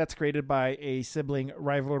a planet that's created by a sibling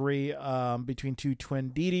rivalry between two twin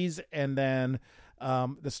deities, and then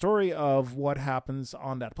the story of what happens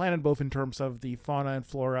on that planet, both in terms of the fauna and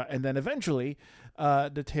flora, and then eventually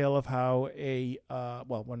the tale of how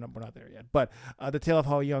we're not there yet, but the tale of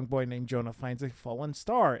how a young boy named Jonah finds a fallen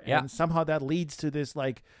star, and somehow that leads to this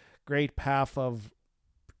like great path of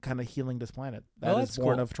kind of healing this planet that is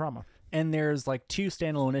born of trauma. And there's like 2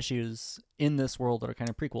 standalone issues in this world that are kind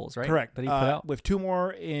of prequels, right? Correct. That he put out. With 2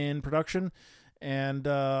 more in production, and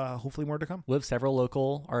hopefully more to come. With several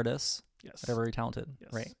local artists that are very talented,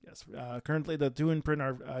 right? Yes. Currently, the 2 in print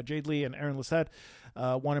are Jade Lee and Aaron Lissette.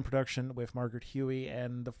 1 in production with Margaret Huey,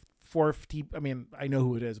 and the 4th. I know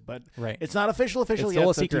who it is, but it's not official it's yet. Still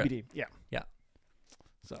a secret. TBD. Yeah.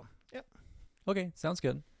 So, yeah. Okay, sounds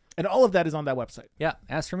good. And all of that is on that website. Yeah.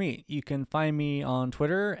 As for me, you can find me on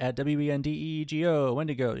Twitter at WENDEGO,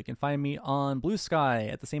 Wendigo. You can find me on Blue Sky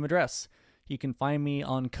at the same address. You can find me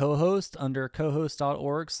on Co-host under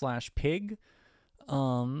cohost.org/pig.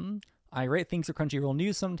 I write things for Crunchyroll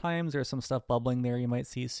News sometimes. There's some stuff bubbling there you might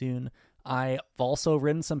see soon. I've also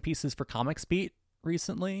written some pieces for Comics Beat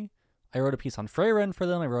recently. I wrote a piece on Freyren for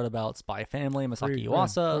them. I wrote about Spy Family, Masaki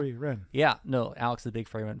Yuasa. Freyren. Yeah, no, Alex is a big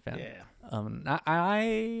Freyren fan. Yeah.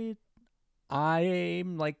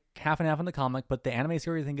 I'm like half and half in the comic, but the anime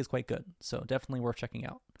series I think is quite good. So definitely worth checking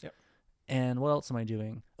out. Yep. And what else am I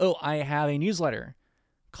doing? Oh, I have a newsletter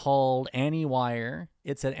called AnnieWire.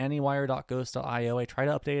 It's at anniewire.ghost.io. I try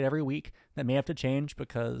to update it every week. That may have to change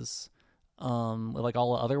because like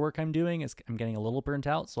all the other work I'm doing, I'm getting a little burnt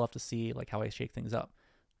out. So I'll have to see like how I shake things up.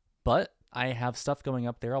 But I have stuff going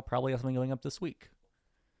up there. I'll probably have something going up this week.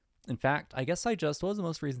 In fact, I guess what was the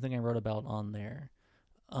most recent thing I wrote about on there?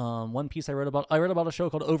 One piece I wrote about a show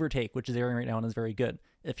called Overtake, which is airing right now and is very good.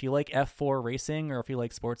 If you like F4 racing, or if you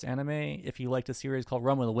like sports anime, if you liked a series called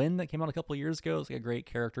Run with the Wind that came out a couple of years ago, it's like a great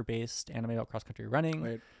character-based anime about cross-country running.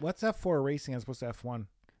 Wait, what's F4 racing as opposed to F1?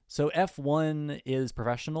 So F1 is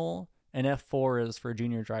professional, and F4 is for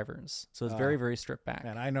junior drivers. So it's very, very stripped back.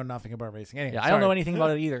 Man, I know nothing about racing. Anyway, I don't know anything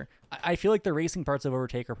about it either. I feel like the racing parts of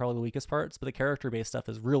Overtake are probably the weakest parts, but the character-based stuff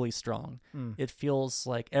is really strong. It feels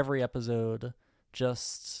like every episode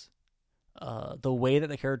just the way that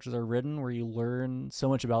the characters are written, where you learn so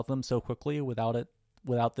much about them so quickly without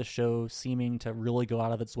the show seeming to really go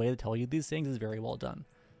out of its way to tell you these things, is very well done.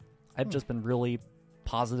 I've just been really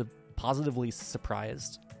positively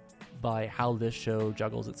surprised by how this show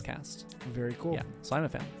juggles its cast. Very cool. Yeah, so I'm a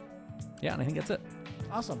fan. Yeah, and I think that's it.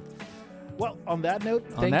 Awesome. Well, on that note,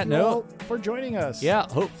 thank you all for joining us. Yeah,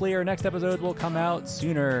 hopefully our next episode will come out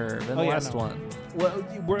sooner than the last one. Well,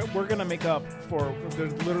 we're going to make up for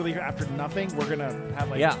literally after nothing. We're going to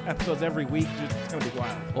have episodes every week. It's going to be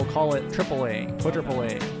wild. We'll call it AAA, quadruple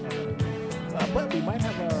A. But we might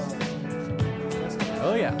have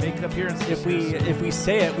make appearances. If we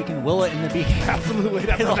say it, we can will it in the beginning. Absolutely.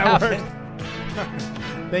 That's how that works.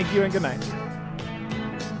 Thank you and good night.